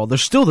Super Bowl. They're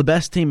still the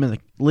best team in the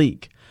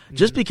league. Mm-hmm.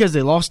 Just because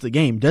they lost the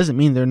game doesn't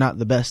mean they're not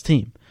the best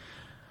team.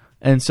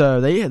 And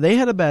so they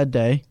had a bad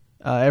day.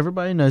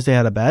 Everybody knows they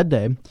had a bad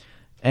day.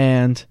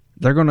 And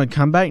they're going to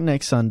come back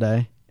next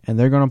Sunday, and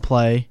they're going to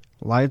play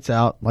lights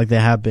out like they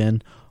have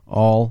been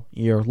all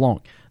year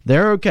long.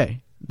 They're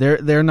okay.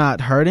 They're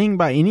not hurting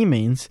by any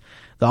means.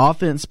 The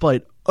offense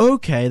played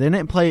okay. They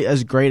didn't play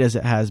as great as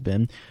it has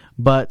been,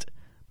 but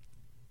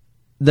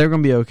they're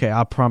going to be okay.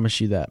 I promise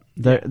you that.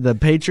 The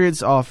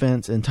Patriots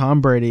offense and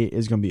Tom Brady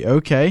is going to be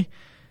okay.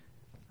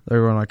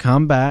 They're going to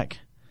come back.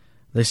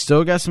 They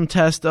still got some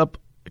tests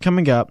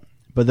coming up,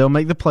 but they'll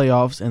make the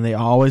playoffs, and they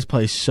always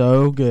play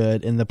so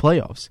good in the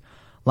playoffs.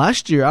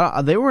 Last year,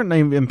 they weren't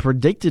even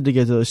predicted to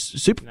get to the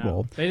Super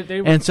Bowl.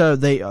 And so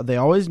they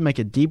always make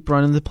a deep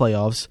run in the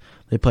playoffs.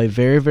 They play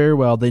very, very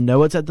well. They know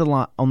what's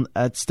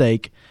at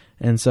stake.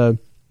 And so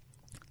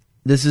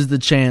this is the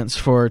chance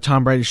for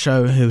Tom Brady to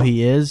show who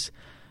he is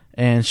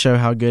and show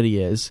how good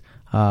he is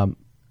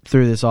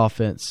through this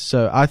offense.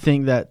 So I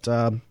think that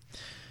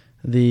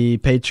the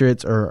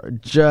Patriots are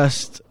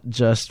just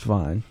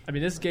fine. I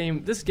mean, this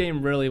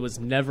game really was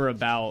never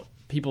about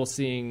people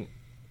seeing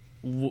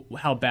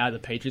how bad the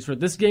Patriots were.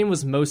 This game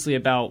was mostly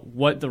about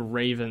what the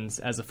Ravens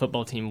as a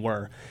football team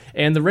were.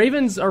 And the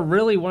Ravens are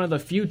really one of the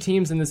few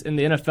teams in the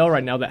NFL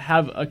right now that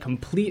have a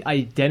complete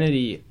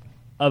identity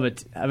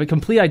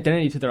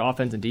to their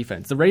offense and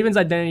defense. The Ravens'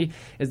 identity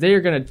is they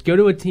are going to go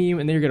to a team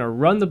and they're going to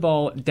run the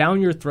ball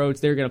down your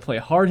throats. They're going to play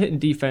hard-hitting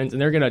defense,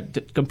 and they're going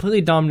to completely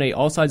dominate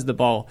all sides of the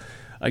ball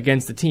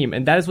against the team.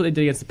 And that is what they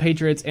did against the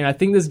Patriots. And I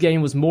think this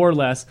game was more or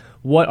less,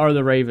 what are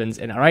the Ravens?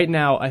 And right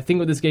now, I think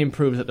what this game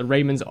proves is that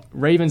the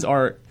Ravens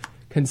are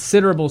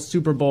considerable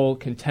Super Bowl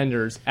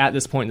contenders at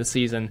this point in the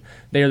season.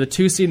 They are the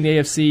 2 seed in the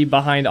AFC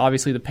behind,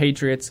 obviously, the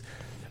Patriots.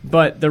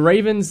 But the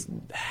Ravens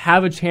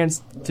have a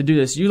chance to do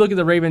this. You look at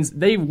the Ravens,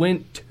 they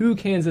went to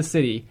Kansas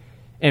City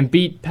and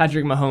beat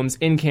Patrick Mahomes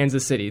in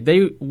Kansas City.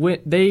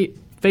 They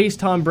faced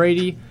Tom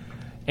Brady,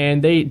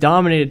 and they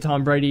dominated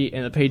Tom Brady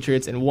and the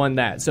Patriots and won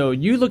that. So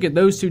you look at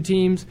those two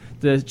teams,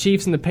 the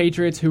Chiefs and the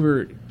Patriots, who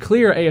were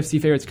clear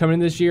AFC favorites coming in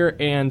this year,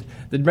 and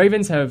the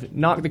Ravens have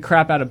knocked the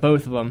crap out of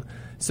both of them.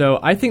 So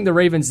I think the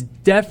Ravens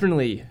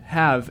definitely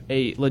have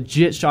a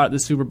legit shot at the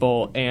Super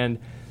Bowl, and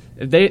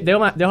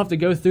they'll have to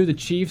go through the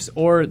Chiefs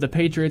or the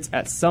Patriots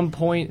at some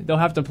point. They'll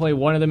have to play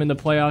one of them in the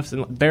playoffs,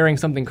 and barring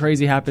something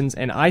crazy happens,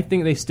 and I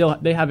think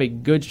they have a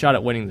good shot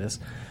at winning this.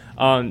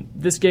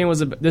 This game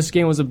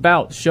was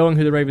about showing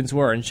who the Ravens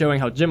were and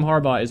showing how Jim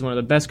Harbaugh is one of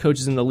the best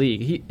coaches in the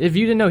league. If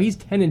you didn't know, he's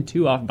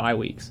 10-2 off bye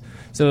weeks.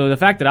 So the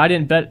fact that I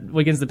didn't bet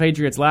against the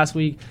Patriots last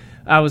week,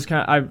 I was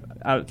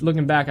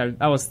looking back.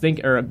 I was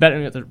betting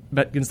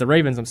against the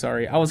Ravens. I'm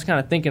sorry. I was kind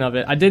of thinking of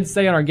it. I did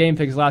say on our game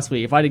picks last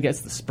week, if I did guess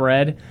the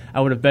spread,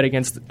 I would have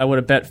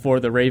bet for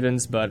the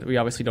Ravens, but we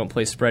obviously don't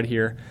play spread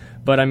here.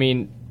 But I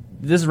mean,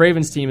 this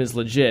Ravens team is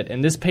legit,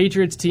 and this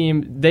Patriots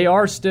team, they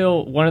are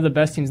still one of the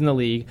best teams in the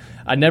league.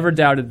 I never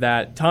doubted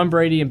that. Tom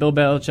Brady and Bill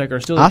Belichick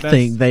are still the best. I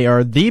think they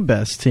are the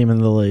best team in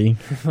the league.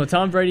 Well,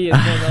 Tom Brady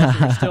and Bill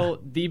Belichick are still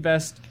the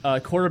best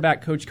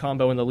quarterback-coach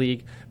combo in the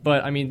league.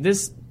 But, I mean,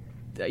 this,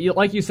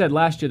 like you said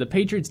last year, the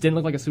Patriots didn't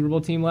look like a Super Bowl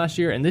team last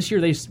year, and this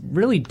year they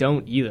really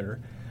don't either.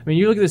 I mean,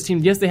 you look at this team,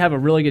 yes, they have a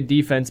really good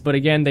defense, but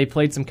again, they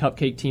played some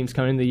cupcake teams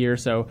coming into the year,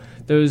 so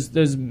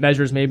those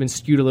measures may have been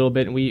skewed a little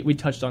bit, and we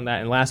touched on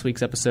that in last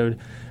week's episode.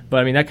 But,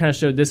 I mean, that kind of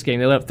showed this game.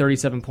 They let up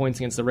 37 points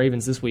against the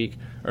Ravens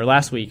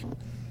last week.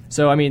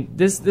 So, I mean,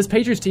 this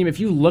Patriots team, if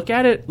you look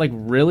at it, like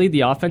really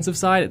the offensive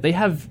side,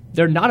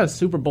 they're not a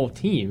Super Bowl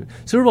team.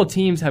 Super Bowl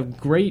teams have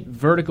great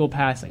vertical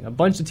passing. A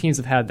bunch of teams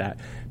have had that.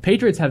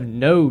 Patriots have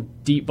no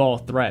deep ball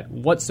threat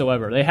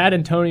whatsoever. They had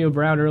Antonio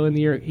Brown early in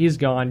the year. He's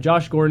gone.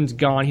 Josh Gordon's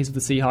gone. He's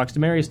with the Seahawks.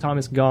 Demaryius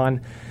Thomas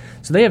gone.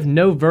 So they have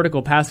no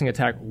vertical passing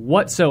attack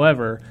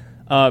whatsoever.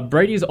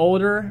 Brady's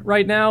older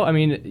right now. I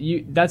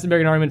mean, that's been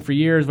an argument for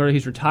years, whether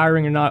he's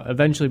retiring or not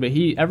eventually, but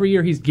every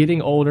year he's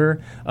getting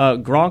older.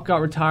 Gronk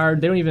got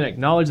retired. They don't even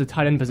acknowledge the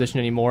tight end position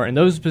anymore, and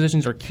those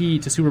positions are key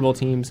to Super Bowl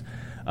teams.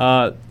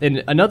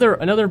 And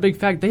another big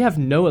fact, they have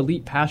no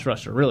elite pass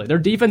rusher, really. Their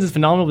defense is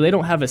phenomenal, but they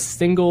don't have a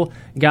single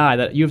guy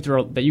that you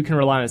can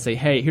rely on and say,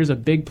 hey, here's a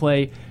big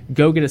play,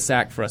 go get a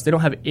sack for us. They don't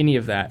have any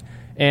of that.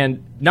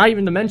 And not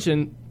even to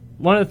mention,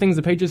 one of the things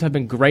the Patriots have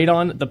been great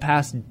on the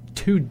past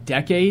 2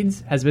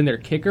 decades has been their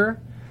kicker.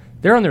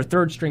 They're on their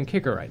 3rd-string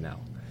kicker right now.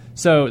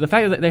 So the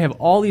fact that they have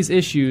all these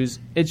issues,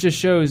 it just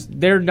shows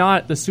they're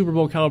not the Super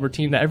Bowl caliber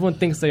team that everyone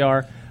thinks they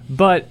are.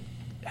 But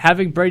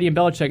having Brady and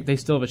Belichick, they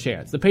still have a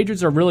chance. The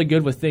Patriots are really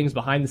good with things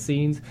behind the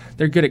scenes.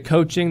 They're good at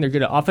coaching. They're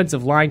good at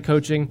offensive line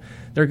coaching.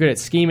 They're good at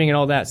scheming and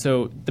all that.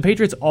 So the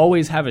Patriots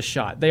always have a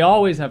shot. They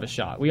always have a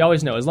shot. We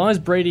always know. As long as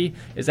Brady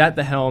is at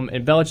the helm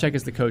and Belichick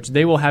is the coach,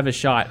 they will have a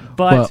shot.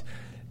 But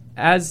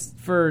as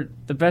for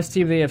the best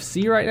team in the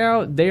AFC right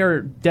now, they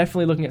are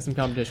definitely looking at some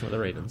competition with the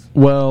Ravens.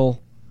 Well,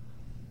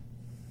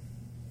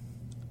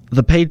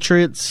 the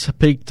Patriots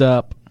picked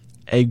up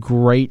a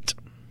great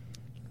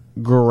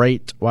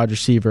wide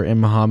receiver in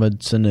Mohamed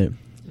Sanu.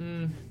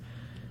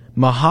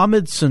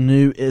 Mohamed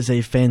Sanu is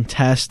a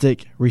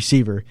fantastic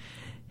receiver.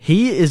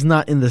 He is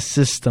not in the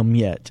system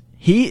yet.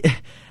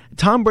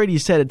 Tom Brady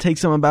said it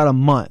takes him about a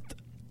month,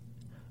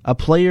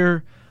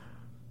 about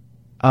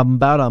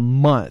a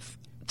month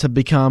to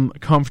become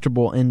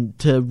comfortable and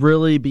to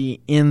really be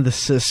in the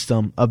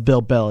system of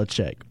Bill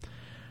Belichick.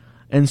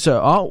 And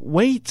so I'll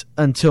wait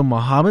until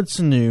Mohamed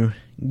Sanu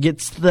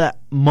gets that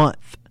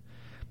month,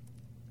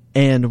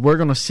 and we're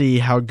going to see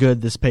how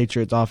good this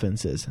Patriots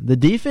offense is. The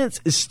defense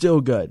is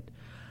still good.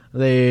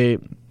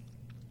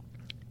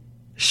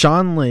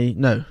 Sean Lee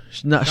is on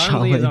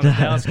the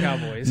Dallas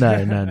Cowboys.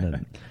 No.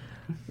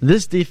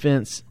 This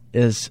defense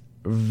is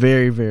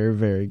very, very,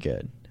 very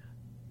good.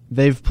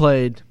 They've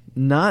played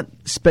not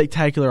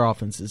spectacular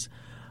offenses.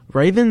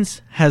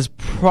 Ravens has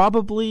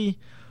probably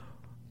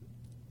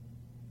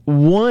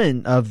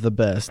one of the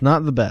best,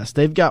 not the best.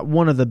 They've got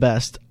one of the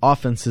best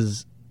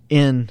offenses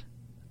in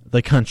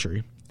the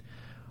country,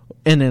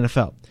 in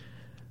NFL.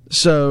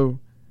 So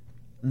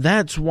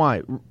that's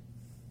why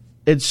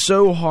it's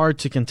so hard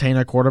to contain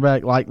a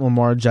quarterback like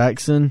Lamar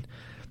Jackson,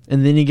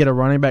 and then you get a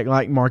running back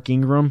like Mark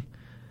Ingram,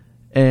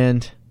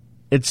 and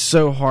it's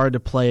so hard to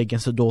play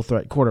against a dual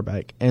threat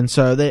quarterback. And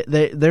so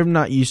they're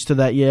not used to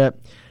that yet,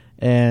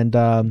 and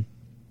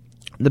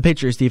the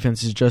Patriots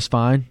defense is just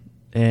fine.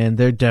 And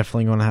they're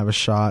definitely going to have a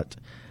shot.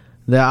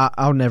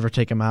 I'll never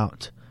take them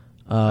out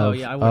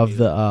of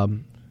the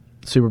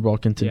Super Bowl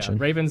contention.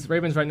 Yeah, Ravens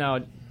right now,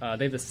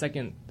 they have the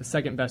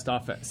second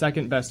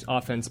best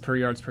offense per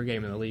yards per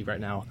game in the league right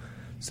now.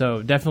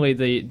 So definitely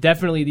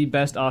the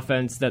best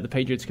offense that the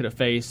Patriots could have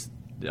faced.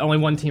 Only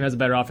one team has a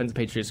better offense the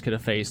Patriots could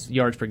have faced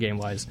yards per game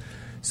wise.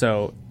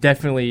 So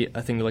definitely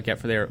a thing to look at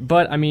for there.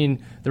 But I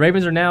mean, the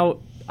Ravens are now.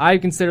 I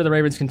consider the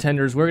Ravens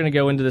contenders. We're going to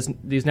go into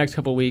these next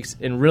couple of weeks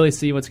and really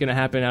see what's going to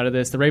happen out of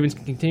this. The Ravens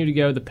can continue to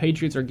go. The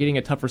Patriots are getting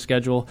a tougher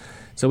schedule,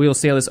 so we will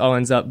see how this all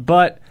ends up.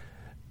 But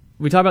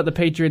we talk about the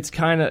Patriots,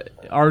 kind of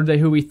are they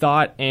who we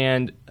thought?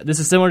 And this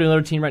is similar to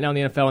another team right now in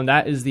the NFL, and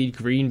that is the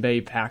Green Bay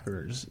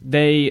Packers.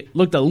 They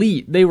looked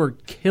elite. They were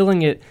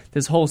killing it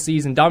this whole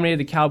season, dominated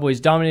the Cowboys,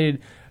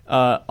 dominated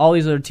all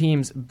these other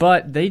teams,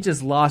 but they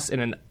just lost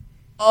in an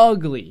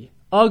ugly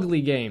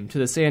game to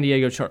the San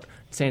Diego Chargers.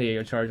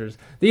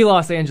 The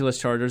Los Angeles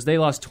Chargers. They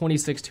lost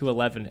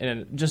 26-11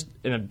 in just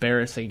an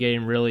embarrassing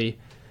game, really.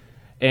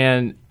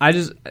 And I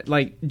just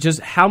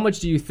how much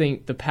do you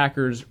think the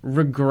Packers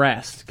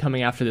regressed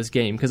coming after this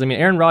game? Because, I mean,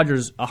 Aaron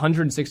Rodgers,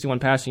 161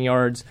 passing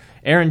yards.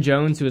 Aaron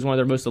Jones, who is one of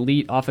their most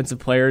elite offensive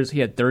players, he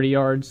had 30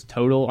 yards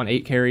total on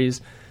 8 carries.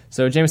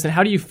 So, Jameson,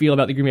 how do you feel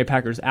about the Green Bay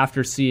Packers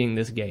after seeing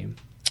this game?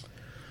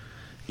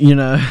 You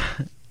know,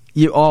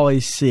 you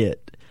always see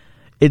it.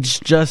 It's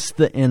just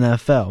the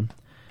NFL.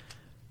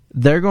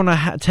 They're going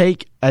to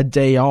take a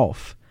day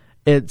off.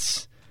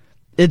 It's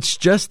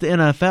just the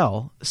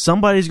NFL.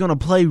 Somebody's going to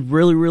play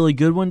really, really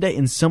good one day,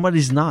 and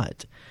somebody's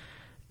not.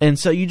 And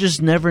so you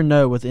just never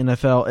know with the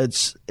NFL.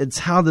 It's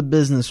how the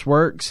business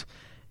works.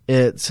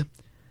 It's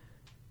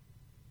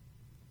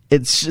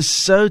just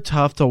so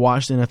tough to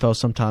watch the NFL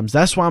sometimes.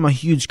 That's why I'm a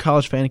huge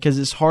college fan, because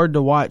it's hard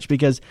to watch,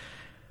 because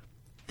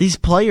these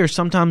players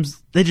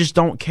sometimes they just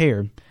don't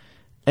care,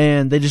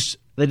 and they just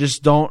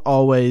don't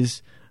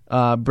always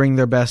bring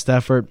their best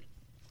effort.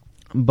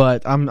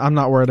 But I'm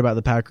not worried about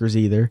the Packers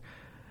either.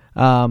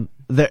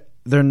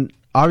 They're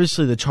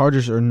obviously the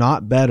Chargers are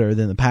not better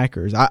than the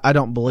Packers. I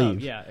don't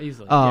believe. Oh, yeah,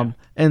 easily.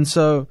 And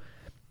so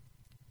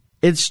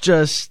it's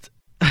just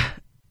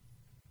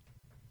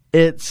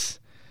it's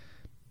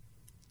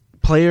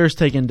players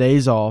taking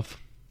days off,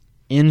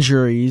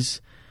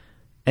 injuries,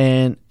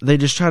 and they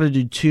just try to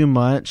do too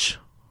much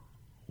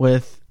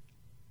with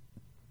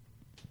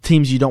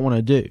teams you don't want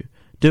to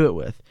do it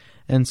with.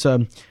 And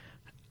so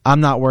I'm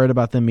not worried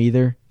about them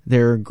either.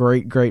 They're a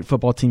great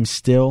football team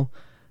still.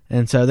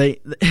 And so they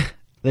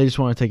just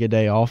want to take a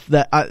day off.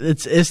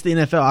 It's the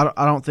NFL.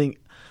 I don't think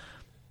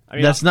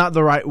that's not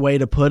the right way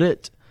to put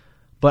it,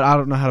 but I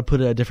don't know how to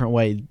put it a different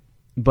way.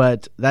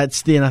 But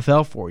that's the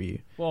NFL for you.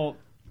 Well,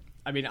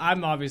 I mean,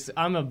 I'm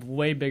a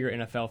way bigger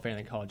NFL fan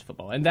than college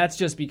football, and that's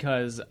just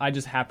because I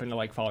just happen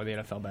to follow the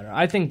NFL better.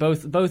 I think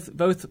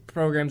both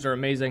programs are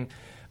amazing,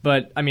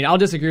 but I mean, I'll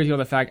disagree with you on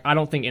the fact I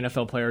don't think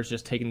NFL players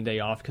just taking a day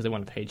off because they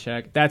want a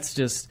paycheck. That's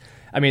just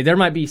I mean, there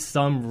might be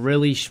some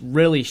really,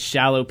 really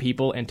shallow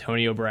people.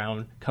 Antonio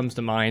Brown comes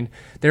to mind.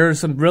 There are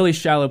some really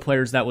shallow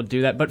players that will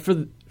do that, but for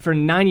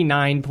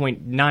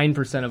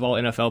 99.9% of all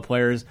NFL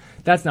players,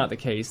 that's not the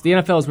case. The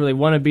NFL is where they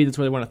want to be. That's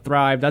where they want to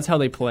thrive. That's how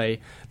they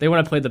play. They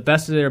want to play the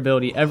best of their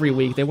ability every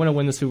week. They want to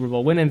win the Super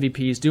Bowl, win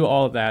MVPs, do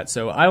all of that.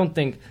 So I don't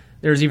think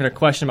there's even a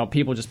question about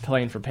people just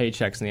playing for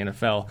paychecks in the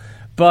NFL.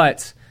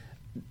 But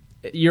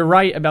you're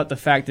right about the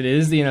fact that it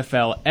is the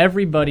NFL.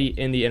 Everybody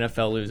in the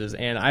NFL loses,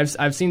 and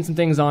I've seen some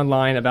things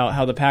online about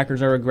how the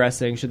Packers are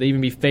regressing. Should they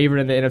even be favored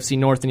in the NFC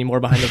North anymore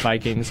behind the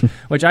Vikings,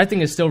 which I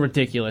think is still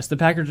ridiculous. The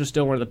Packers are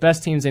still one of the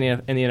best teams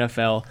in the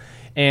NFL,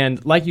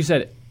 and like you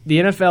said, the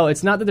NFL,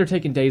 it's not that they're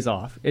taking days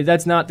off.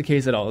 That's not the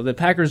case at all. The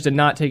Packers did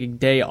not take a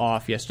day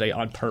off yesterday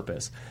on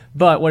purpose.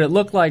 But what it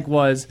looked like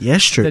was...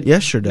 Yesterday?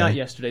 Not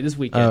yesterday, this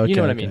weekend. Oh, okay, you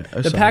know what I mean.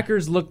 Oh, the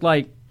Packers looked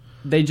like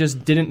they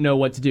just didn't know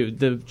what to do.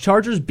 The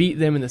Chargers beat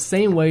them in the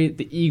same way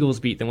the Eagles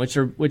beat them, which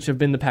have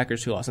been the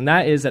Packers who lost. And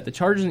that is that the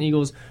Chargers and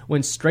Eagles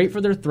went straight for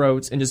their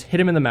throats and just hit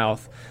them in the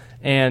mouth.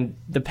 And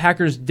the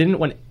Packers didn't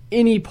want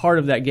any part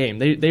of that game.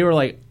 They were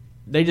like...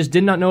 They just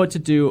did not know what to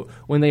do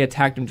when they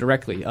attacked him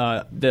directly.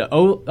 The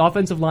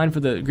offensive line for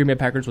the Green Bay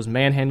Packers was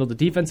manhandled. The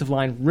defensive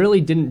line really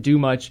didn't do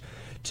much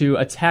to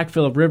attack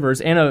Phillip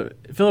Rivers. And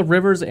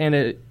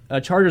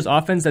a Chargers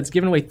offense that's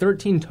given away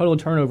 13 total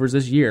turnovers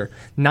this year,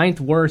 9th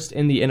worst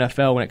in the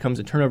NFL when it comes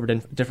to turnover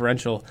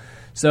differential.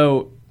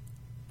 So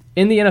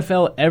in the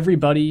NFL,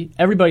 everybody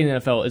in the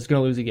NFL is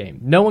going to lose a game.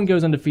 No one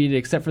goes undefeated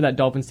except for that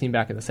Dolphins team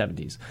back in the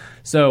 70s.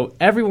 So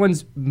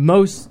everyone's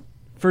most,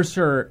 for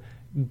sure,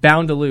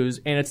 bound to lose,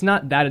 and it's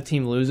not that a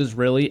team loses,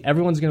 really.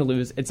 Everyone's going to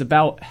lose. It's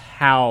about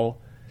how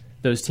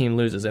those team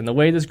loses. And the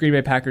way this Green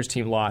Bay Packers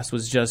team lost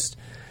was just,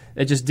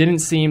 it just didn't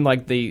seem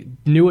like they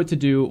knew what to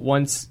do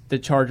once the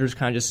Chargers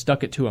kind of just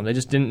stuck it to them. They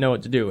just didn't know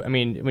what to do. I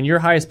mean, when your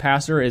highest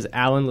passer is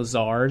Alan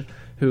Lazard,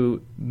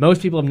 who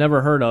most people have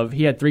never heard of,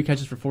 he had 3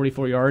 catches for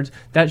 44 yards.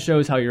 That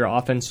shows how your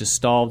offense just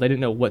stalled. They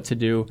didn't know what to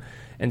do.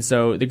 And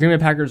so the Green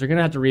Bay Packers are going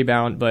to have to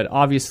rebound, but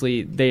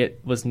obviously that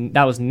was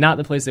not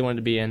the place they wanted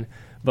to be in.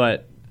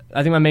 But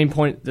I think my main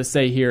point to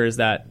say here is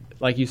that,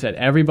 like you said,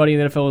 everybody in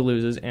the NFL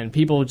loses, and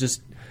people in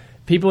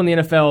the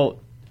NFL,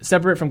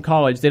 separate from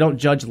college, they don't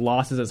judge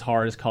losses as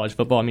hard as college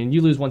football. I mean,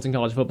 you lose once in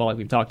college football, like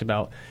we've talked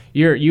about,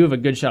 you have a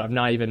good shot of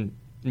not even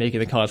making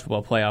the college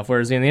football playoff.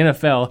 Whereas in the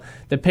NFL,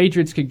 the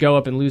Patriots could go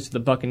up and lose to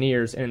the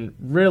Buccaneers, and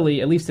really,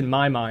 at least in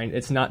my mind,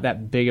 it's not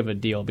that big of a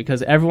deal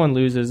because everyone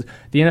loses.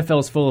 The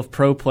NFL is full of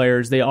pro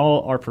players. They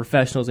all are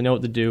professionals. They know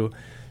what to do.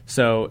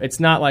 So it's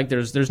not like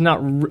there's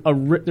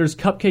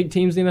cupcake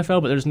teams in the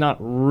NFL, but there's not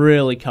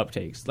really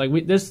cupcakes.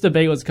 Like this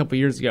debate was a couple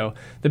years ago.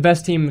 The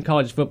best team in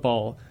college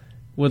football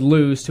would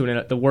lose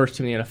to the worst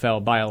team in the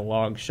NFL by a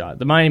long shot.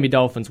 The Miami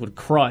Dolphins would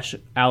crush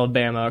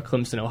Alabama,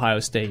 Clemson, Ohio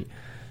State.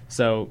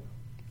 So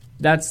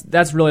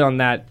that's really on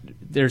that.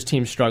 There's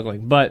teams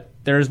struggling, but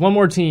there's one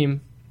more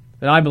team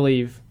that I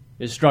believe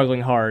is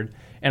struggling hard.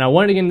 And I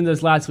wanted to get into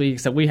this last week,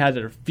 except we had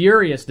a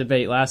furious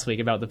debate last week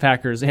about the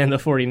Packers and the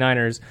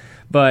 49ers.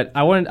 But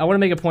I want to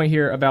make a point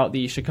here about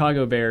the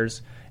Chicago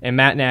Bears and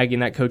Matt Nagy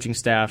and that coaching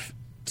staff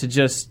to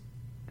just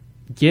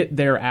get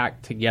their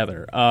act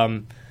together.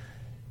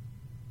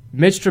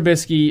 Mitch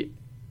Trubisky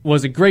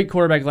was a great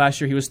quarterback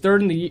last year. He was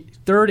third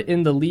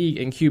in the league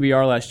in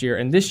QBR last year,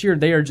 and this year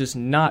they are just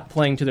not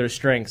playing to their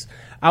strengths.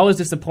 I was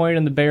disappointed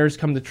in the Bears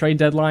come the trade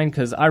deadline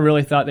because I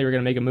really thought they were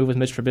going to make a move with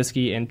Mitch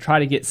Trubisky and try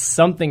to get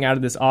something out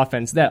of this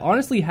offense that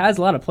honestly has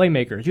a lot of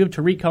playmakers. You have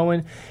Tariq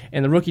Cohen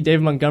and the rookie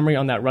David Montgomery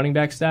on that running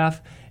back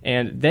staff,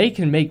 and they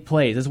can make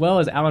plays, as well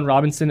as Allen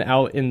Robinson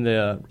out in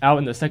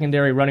the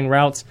secondary running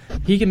routes.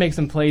 He can make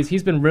some plays.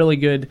 He's been really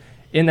good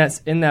in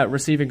that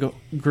receiving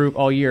group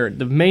all year.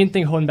 The main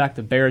thing holding back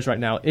the Bears right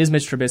now is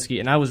Mitch Trubisky,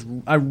 and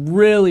I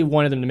really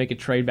wanted them to make a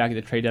trade back at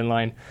the trade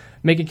deadline.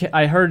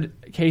 I heard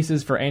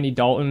cases for Andy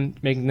Dalton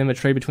making them a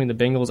trade between the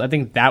Bengals. I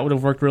think that would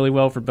have worked really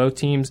well for both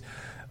teams.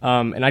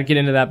 And I'd get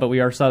into that, but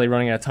we are slightly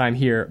running out of time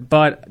here.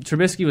 But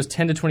Trubisky was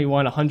 10-21,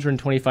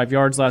 125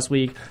 yards last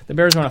week. The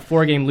Bears are on a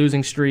 4-game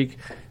losing streak.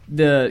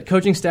 The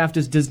coaching staff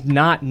just does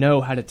not know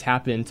how to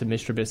tap into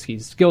Mitch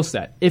Trubisky's skill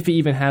set, if he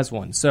even has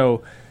one.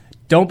 So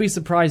don't be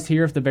surprised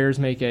here if the Bears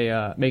make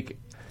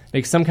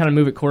some kind of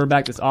move at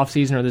quarterback this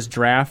offseason or this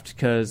draft,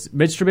 because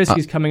Mitch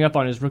Trubisky's coming up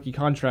on his rookie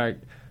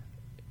contract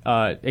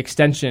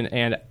extension,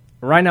 and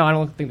right now I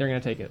don't think they're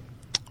going to take it.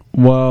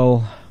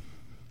 Well,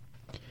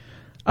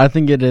 I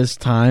think it is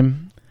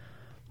time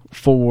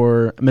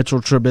for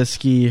Mitchell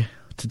Trubisky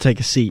to take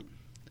a seat.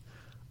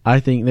 I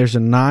think there's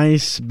a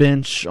nice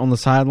bench on the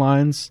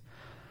sidelines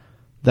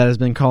that has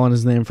been calling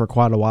his name for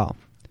quite a while.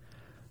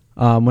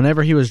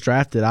 Whenever he was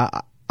drafted,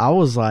 I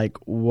was like,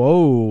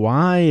 whoa,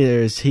 why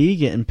is he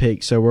getting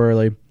picked so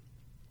early?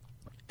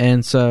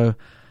 And so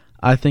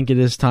I think it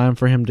is time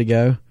for him to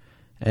go,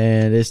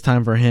 and it's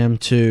time for him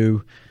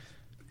to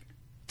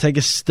take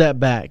a step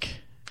back.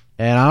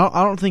 And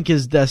I don't think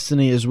his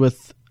destiny is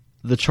with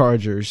the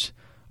Chargers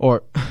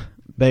or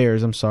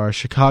Bears. I'm sorry,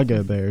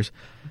 Chicago Bears.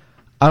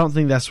 I don't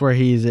think that's where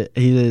he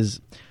is.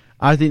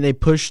 I think they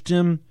pushed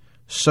him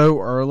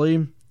so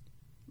early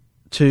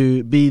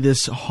to be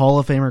this Hall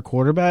of Famer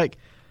quarterback,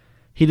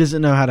 he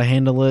doesn't know how to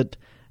handle it.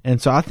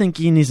 And so I think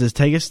he needs to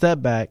take a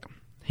step back.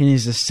 He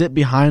needs to sit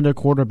behind a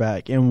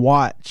quarterback and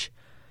watch,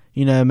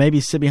 maybe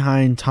sit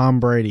behind Tom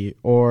Brady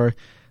or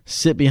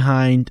sit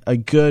behind a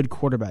good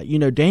quarterback.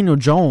 Daniel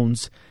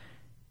Jones,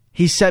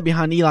 he sat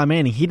behind Eli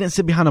Manning. He didn't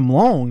sit behind him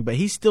long, but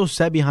he still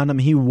sat behind him.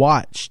 He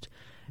watched.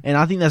 And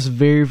I think that's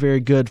very, very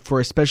good for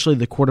especially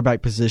the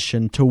quarterback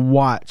position to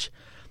watch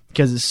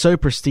because it's so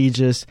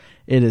prestigious.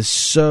 It is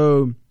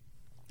so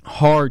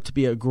hard to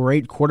be a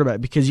great quarterback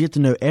because you have to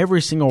know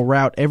every single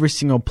route, every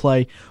single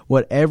play,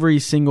 what every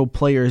single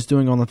player is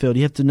doing on the field.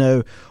 You have to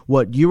know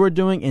what you are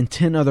doing and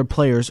 10 other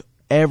players,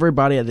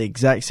 everybody at the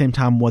exact same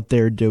time, what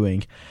they're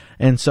doing.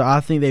 And so I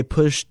think they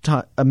pushed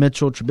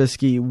Mitchell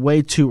Trubisky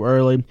way too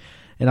early,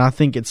 and I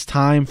think it's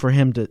time for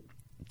him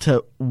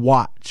to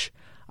watch.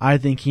 I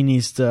think he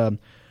needs to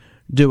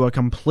do a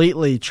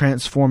completely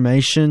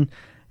transformation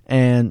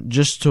and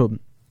just to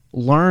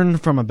learn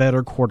from a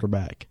better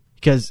quarterback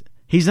because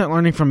he's not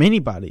learning from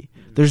anybody.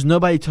 There's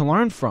nobody to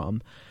learn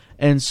from.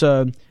 And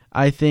so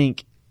I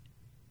think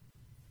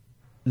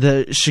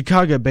the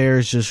Chicago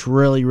Bears just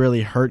really,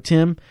 really hurt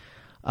him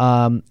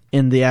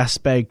in the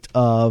aspect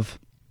of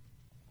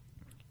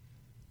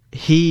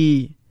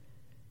he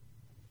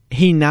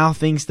now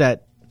thinks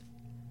that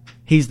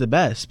he's the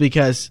best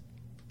because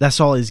that's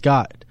all he's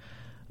got.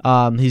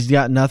 He's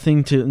got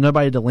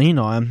nobody to lean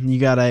on. You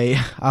got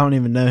I don't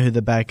even know who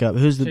the backup.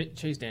 Who's the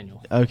Chase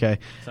Daniel? Okay,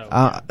 so,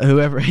 yeah.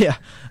 Whoever, yeah.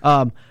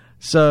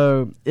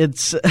 So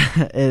it's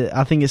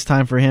I think it's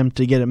time for him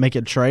to make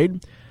a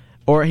trade,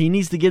 or he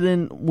needs to get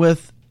in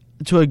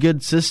to a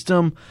good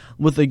system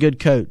with a good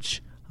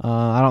coach.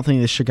 I don't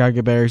think the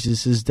Chicago Bears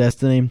is his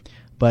destiny,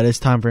 but it's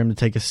time for him to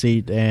take a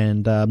seat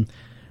and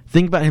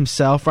think about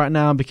himself right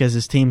now because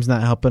his team's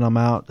not helping him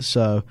out.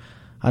 So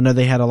I know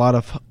they had a lot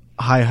of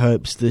high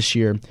hopes this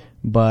year,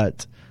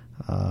 but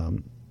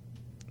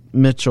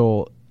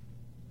Mitchell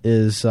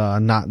is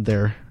not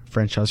their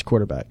franchise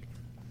quarterback.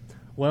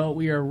 Well,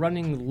 we are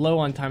running low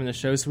on time in the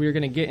show, so we are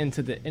going to get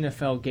into the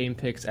NFL game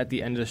picks at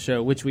the end of the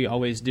show, which we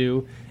always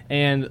do.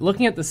 And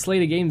looking at the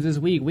slate of games this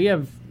week, we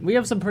have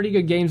some pretty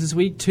good games this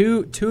week.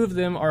 Two of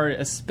them are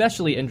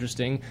especially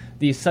interesting.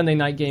 The Sunday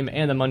night game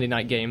and the Monday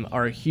night game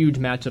are huge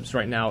matchups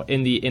right now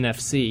in the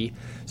NFC.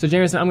 So,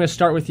 Jameson, I'm going to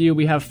start with you.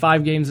 We have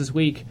 5 games this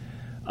week.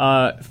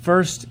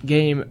 First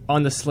game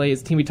on the slate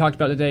is the team we talked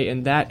about today,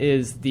 and that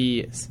is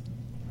the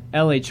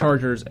LA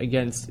Chargers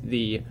against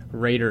the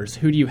Raiders.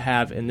 Who do you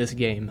have in this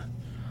game?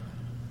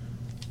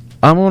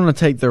 I'm going to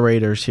take the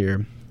Raiders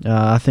here.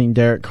 I think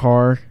Derek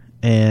Carr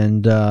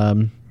and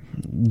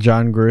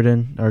John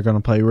Gruden are going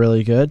to play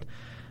really good,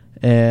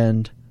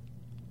 and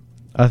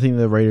I think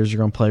the Raiders are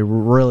going to play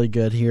really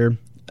good here.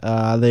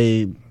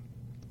 They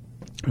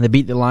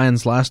beat the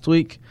Lions last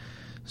week,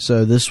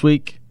 so this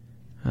week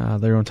they're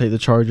going to take the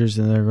Chargers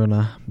and they're going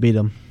to beat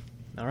them.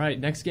 All right,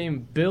 next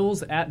game,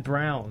 Bills at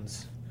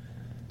Browns.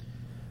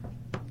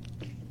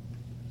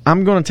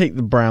 I'm going to take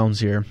the Browns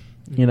here.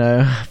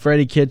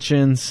 Freddie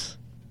Kitchens,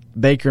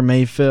 Baker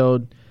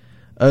Mayfield,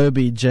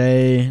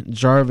 OBJ,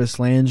 Jarvis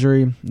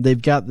Landry,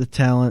 they've got the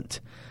talent.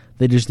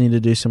 They just need to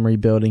do some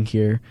rebuilding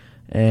here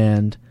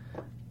and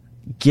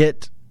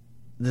get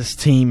this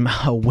team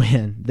a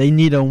win. They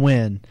need a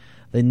win.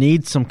 They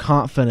need some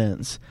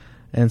confidence.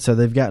 And so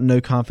they've got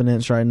no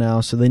confidence right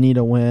now, so they need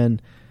a win,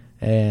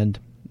 and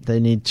they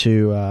need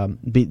to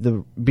beat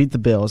the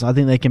Bills. I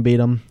think they can beat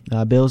them.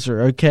 Bills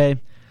are okay.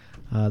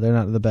 They're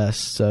not the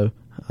best, so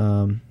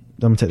I'm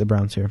going to take the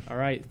Browns here. All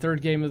right,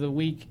 third game of the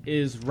week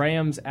is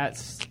Rams at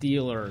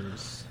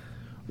Steelers.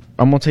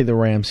 I'm going to take the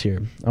Rams here.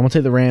 I'm going to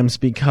take the Rams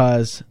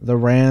because the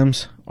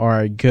Rams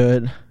are a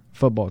good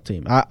football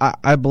team.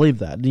 I believe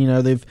that.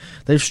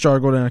 They've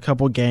struggled in a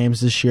couple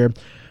games this year,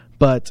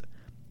 but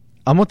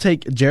I'm going to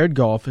take Jared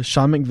Goff,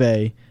 Sean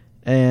McVay,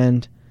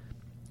 and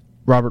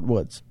Robert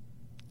Woods.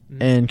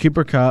 And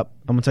Cooper Kupp.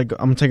 I'm going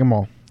to take them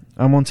all.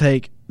 I'm going to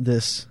take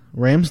this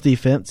Rams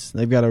defense.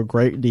 They've got a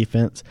great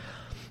defense.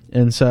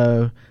 And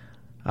so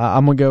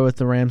I'm going to go with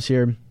the Rams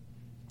here.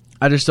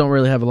 I just don't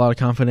really have a lot of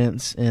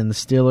confidence in the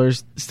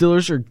Steelers.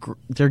 Steelers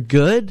they're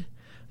good.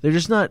 They're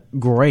just not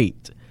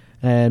great.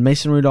 And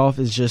Mason Rudolph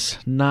is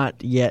just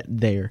not yet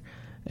there.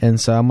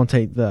 And so I'm going to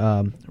take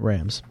the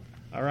Rams.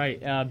 All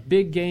right,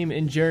 big game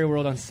in Jerry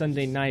World on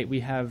Sunday night. We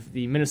have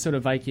the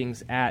Minnesota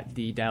Vikings at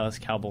the Dallas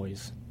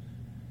Cowboys.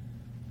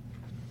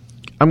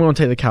 I'm going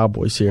to take the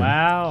Cowboys here.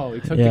 Wow,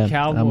 we took the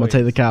Cowboys. I'm going to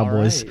take the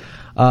Cowboys.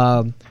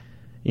 Right.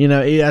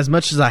 As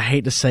much as I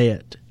hate to say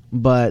it,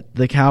 but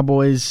the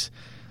Cowboys,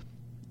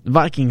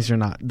 Vikings are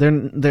not.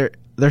 They're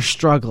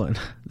struggling.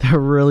 They're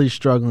really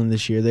struggling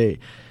this year.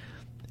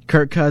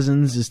 Kirk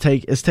Cousins is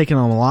taking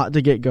on a lot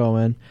to get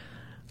going.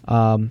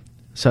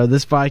 So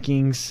this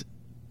Vikings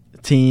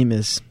team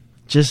is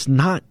just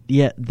not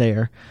yet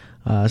there.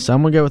 So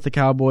I'm going to go with the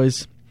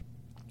Cowboys.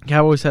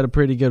 Cowboys had a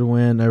pretty good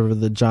win over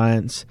the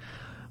Giants,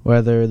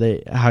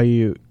 how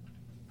you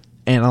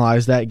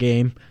analyze that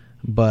game.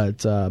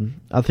 But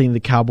I think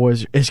the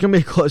Cowboys, it's going to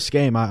be a close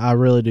game. I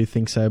really do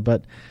think so.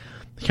 But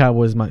the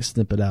Cowboys might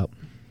snip it out.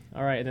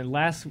 All right, and then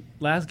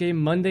last game,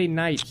 Monday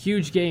night,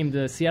 huge game,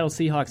 the Seattle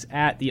Seahawks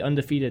at the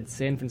undefeated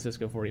San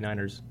Francisco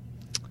 49ers.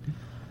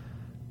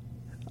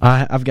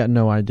 I've got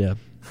no idea.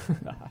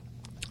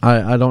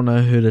 I don't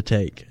know who to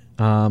take.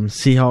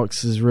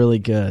 Seahawks is really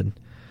good.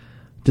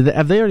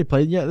 Have they already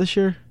played yet this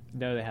year?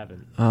 No, they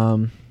haven't.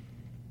 I'm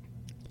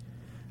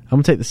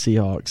going to take the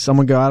Seahawks. I'm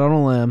going to go out on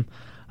a limb.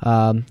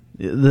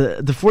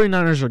 The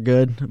 49ers are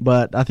good,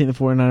 but I think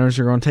the 49ers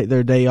are going to take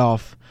their day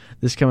off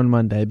this coming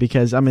Monday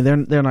because,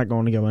 they're not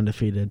going to go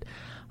undefeated.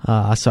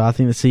 So I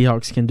think the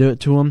Seahawks can do it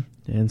to them.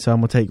 And so I'm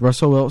going to take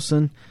Russell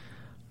Wilson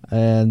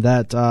and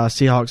that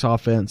Seahawks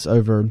offense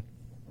over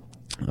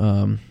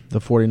the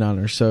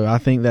 49ers. So I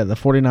think that the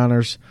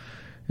 49ers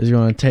is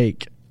going to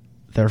take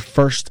their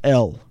first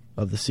L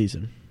of the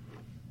season.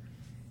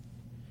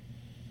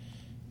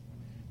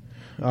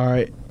 All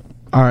right,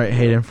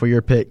 Hayden, for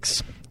your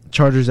picks.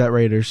 Chargers at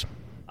Raiders.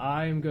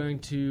 I'm going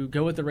to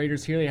go with the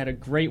Raiders here. They had a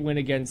great win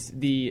against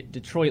the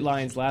Detroit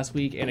Lions last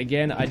week. And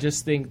again, I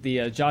just think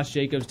the Josh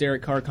Jacobs,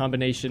 Derek Carr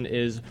combination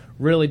is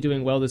really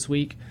doing well this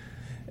week.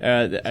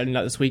 Not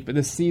this week, but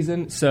this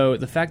season. So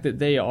the fact that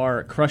they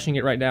are crushing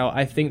it right now,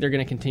 I think they're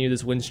going to continue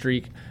this win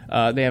streak.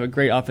 They have a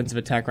great offensive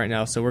attack right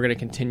now, so we're going to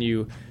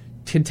continue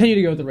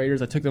to go with the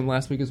Raiders. I took them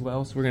last week as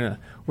well, so we're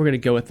gonna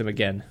go with them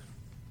again.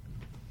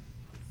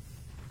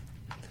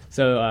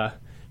 So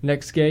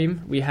next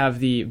game we have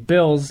the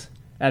Bills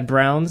at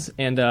Browns,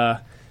 and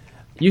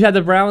you had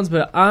the Browns,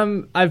 but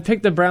I've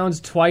picked the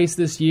Browns twice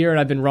this year, and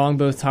I've been wrong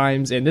both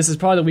times. And this is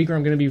probably the week where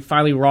I'm going to be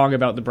finally wrong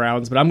about the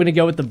Browns, but I'm going to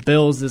go with the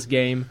Bills this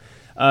game.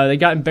 They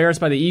got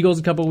embarrassed by the Eagles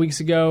a couple weeks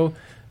ago,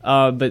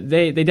 but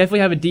they definitely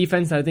have a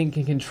defense that I think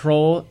can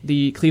control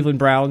the Cleveland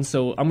Browns,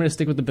 so I'm going to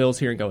stick with the Bills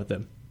here and go with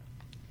them.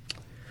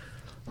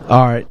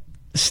 All right.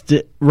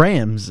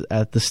 Rams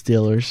at the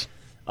Steelers.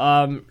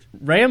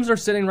 Rams are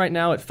sitting right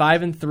now at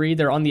 5-3.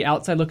 They're on the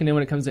outside looking in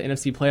when it comes to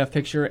NFC playoff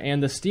picture,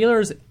 and the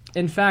Steelers,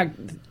 in fact,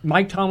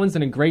 Mike Tomlin's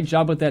done a great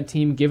job with that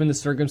team given the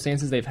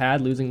circumstances they've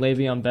had, losing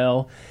Le'Veon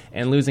Bell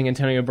and losing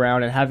Antonio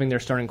Brown and having their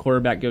starting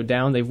quarterback go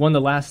down. They've won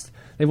their last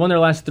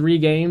 3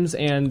 games,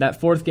 and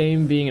that fourth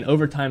game being an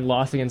overtime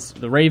loss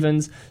against the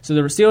Ravens. So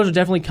the Steelers are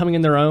definitely coming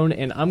in their own,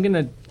 and I'm going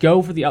to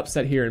go for the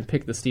upset here and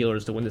pick the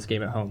Steelers to win this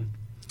game at home.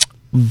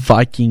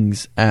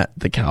 Vikings at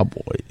the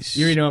Cowboys.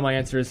 You already know what my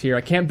answer is here.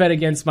 I can't bet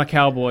against my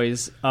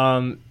Cowboys.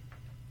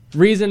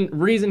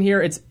 Reason here,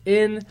 it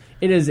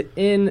is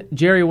in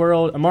Jerry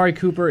World. Amari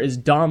Cooper is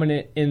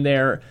dominant in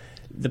there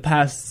the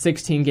past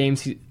 16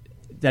 games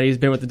that he's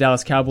been with the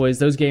Dallas Cowboys.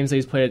 Those games that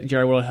he's played at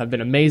Jerry World have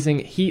been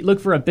amazing. Look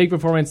for a big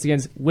performance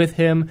with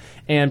him,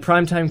 and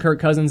primetime Kirk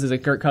Cousins is a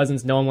Kirk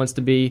Cousins no one wants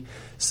to be.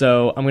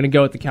 So I'm going to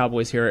go with the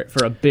Cowboys here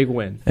for a big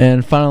win.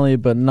 And finally,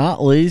 but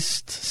not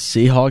least,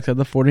 Seahawks at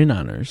the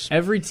 49ers.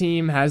 Every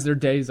team has their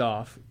days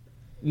off.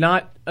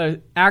 Not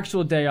an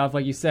actual day off,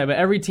 like you said, but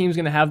every team's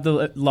going to have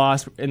the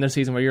loss in their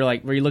season where you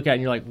look at it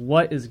and you're like,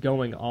 what is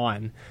going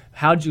on?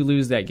 How'd you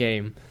lose that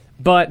game?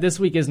 But this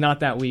week is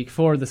not that week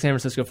for the San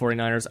Francisco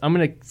 49ers. I'm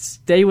going to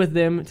stay with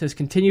them to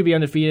continue to be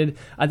undefeated.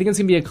 I think it's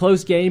going to be a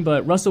close game,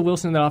 but Russell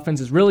Wilson in the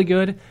offense is really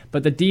good,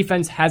 but the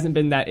defense hasn't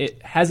been the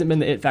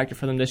it factor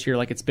for them this year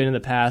like it's been in the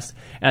past.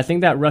 And I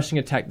think that rushing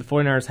attack the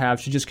 49ers have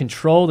should just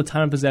control the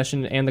time of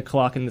possession and the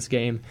clock in this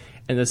game.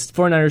 And the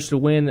 49ers should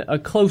win a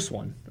close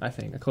one, I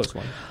think, a close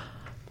one.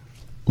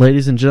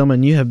 Ladies and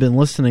gentlemen, you have been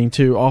listening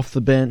to Off the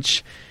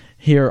Bench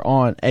here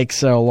on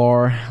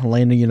XLR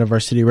Landon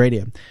University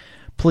Radio.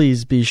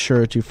 Please be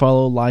sure to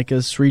follow, like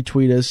us,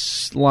 retweet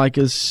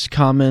us,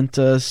 comment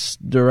us,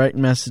 direct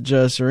message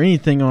us, or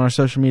anything on our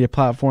social media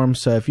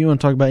platforms. So if you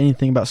want to talk about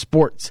anything about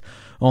sports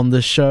on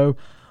this show,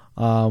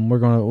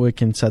 we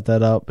can set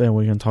that up and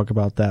we can talk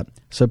about that.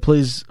 So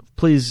please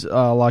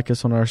like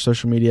us on our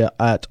social media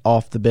at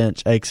Off the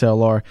Bench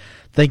XLR.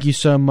 Thank you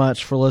so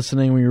much for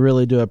listening. We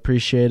really do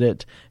appreciate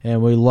it,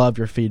 and we love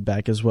your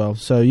feedback as well.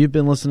 So you've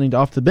been listening to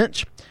Off the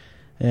Bench,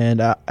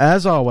 and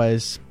as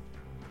always,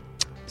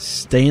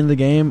 stay in the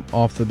game,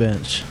 off the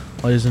bench.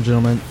 Ladies and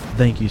gentlemen,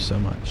 thank you so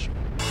much.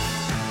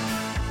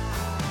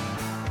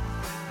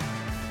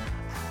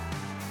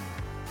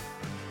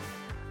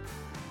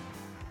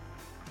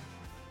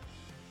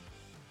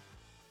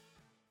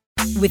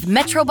 With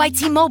Metro by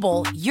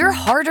T-Mobile, your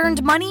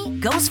hard-earned money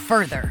goes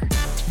further.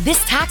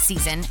 This tax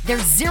season,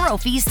 there's 0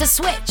 fees to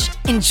switch.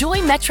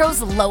 Enjoy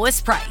Metro's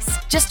lowest price,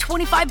 just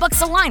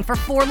 $25 a line for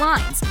 4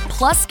 lines.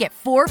 Plus, get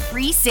 4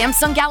 free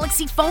Samsung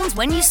Galaxy phones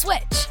when you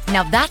switch.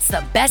 Now that's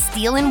the best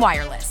deal in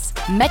wireless.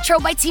 Metro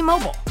by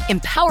T-Mobile,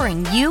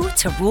 empowering you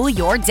to rule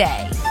your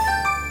day.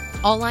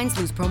 All lines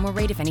lose promo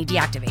rate if any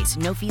deactivates.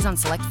 No fees on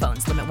select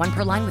phones. Limit 1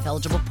 per line with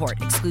eligible port.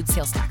 Excludes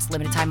sales tax.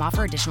 Limited time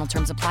offer. Additional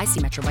terms apply.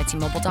 See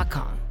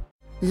metrobytmobile.com.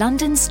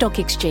 London Stock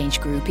Exchange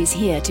Group is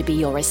here to be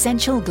your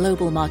essential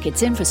global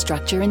markets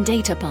infrastructure and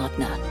data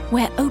partner,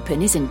 where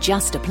open isn't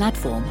just a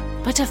platform,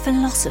 but a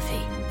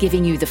philosophy,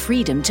 giving you the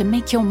freedom to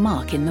make your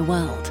mark in the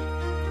world.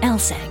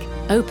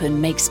 LSEG, open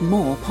makes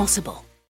more possible.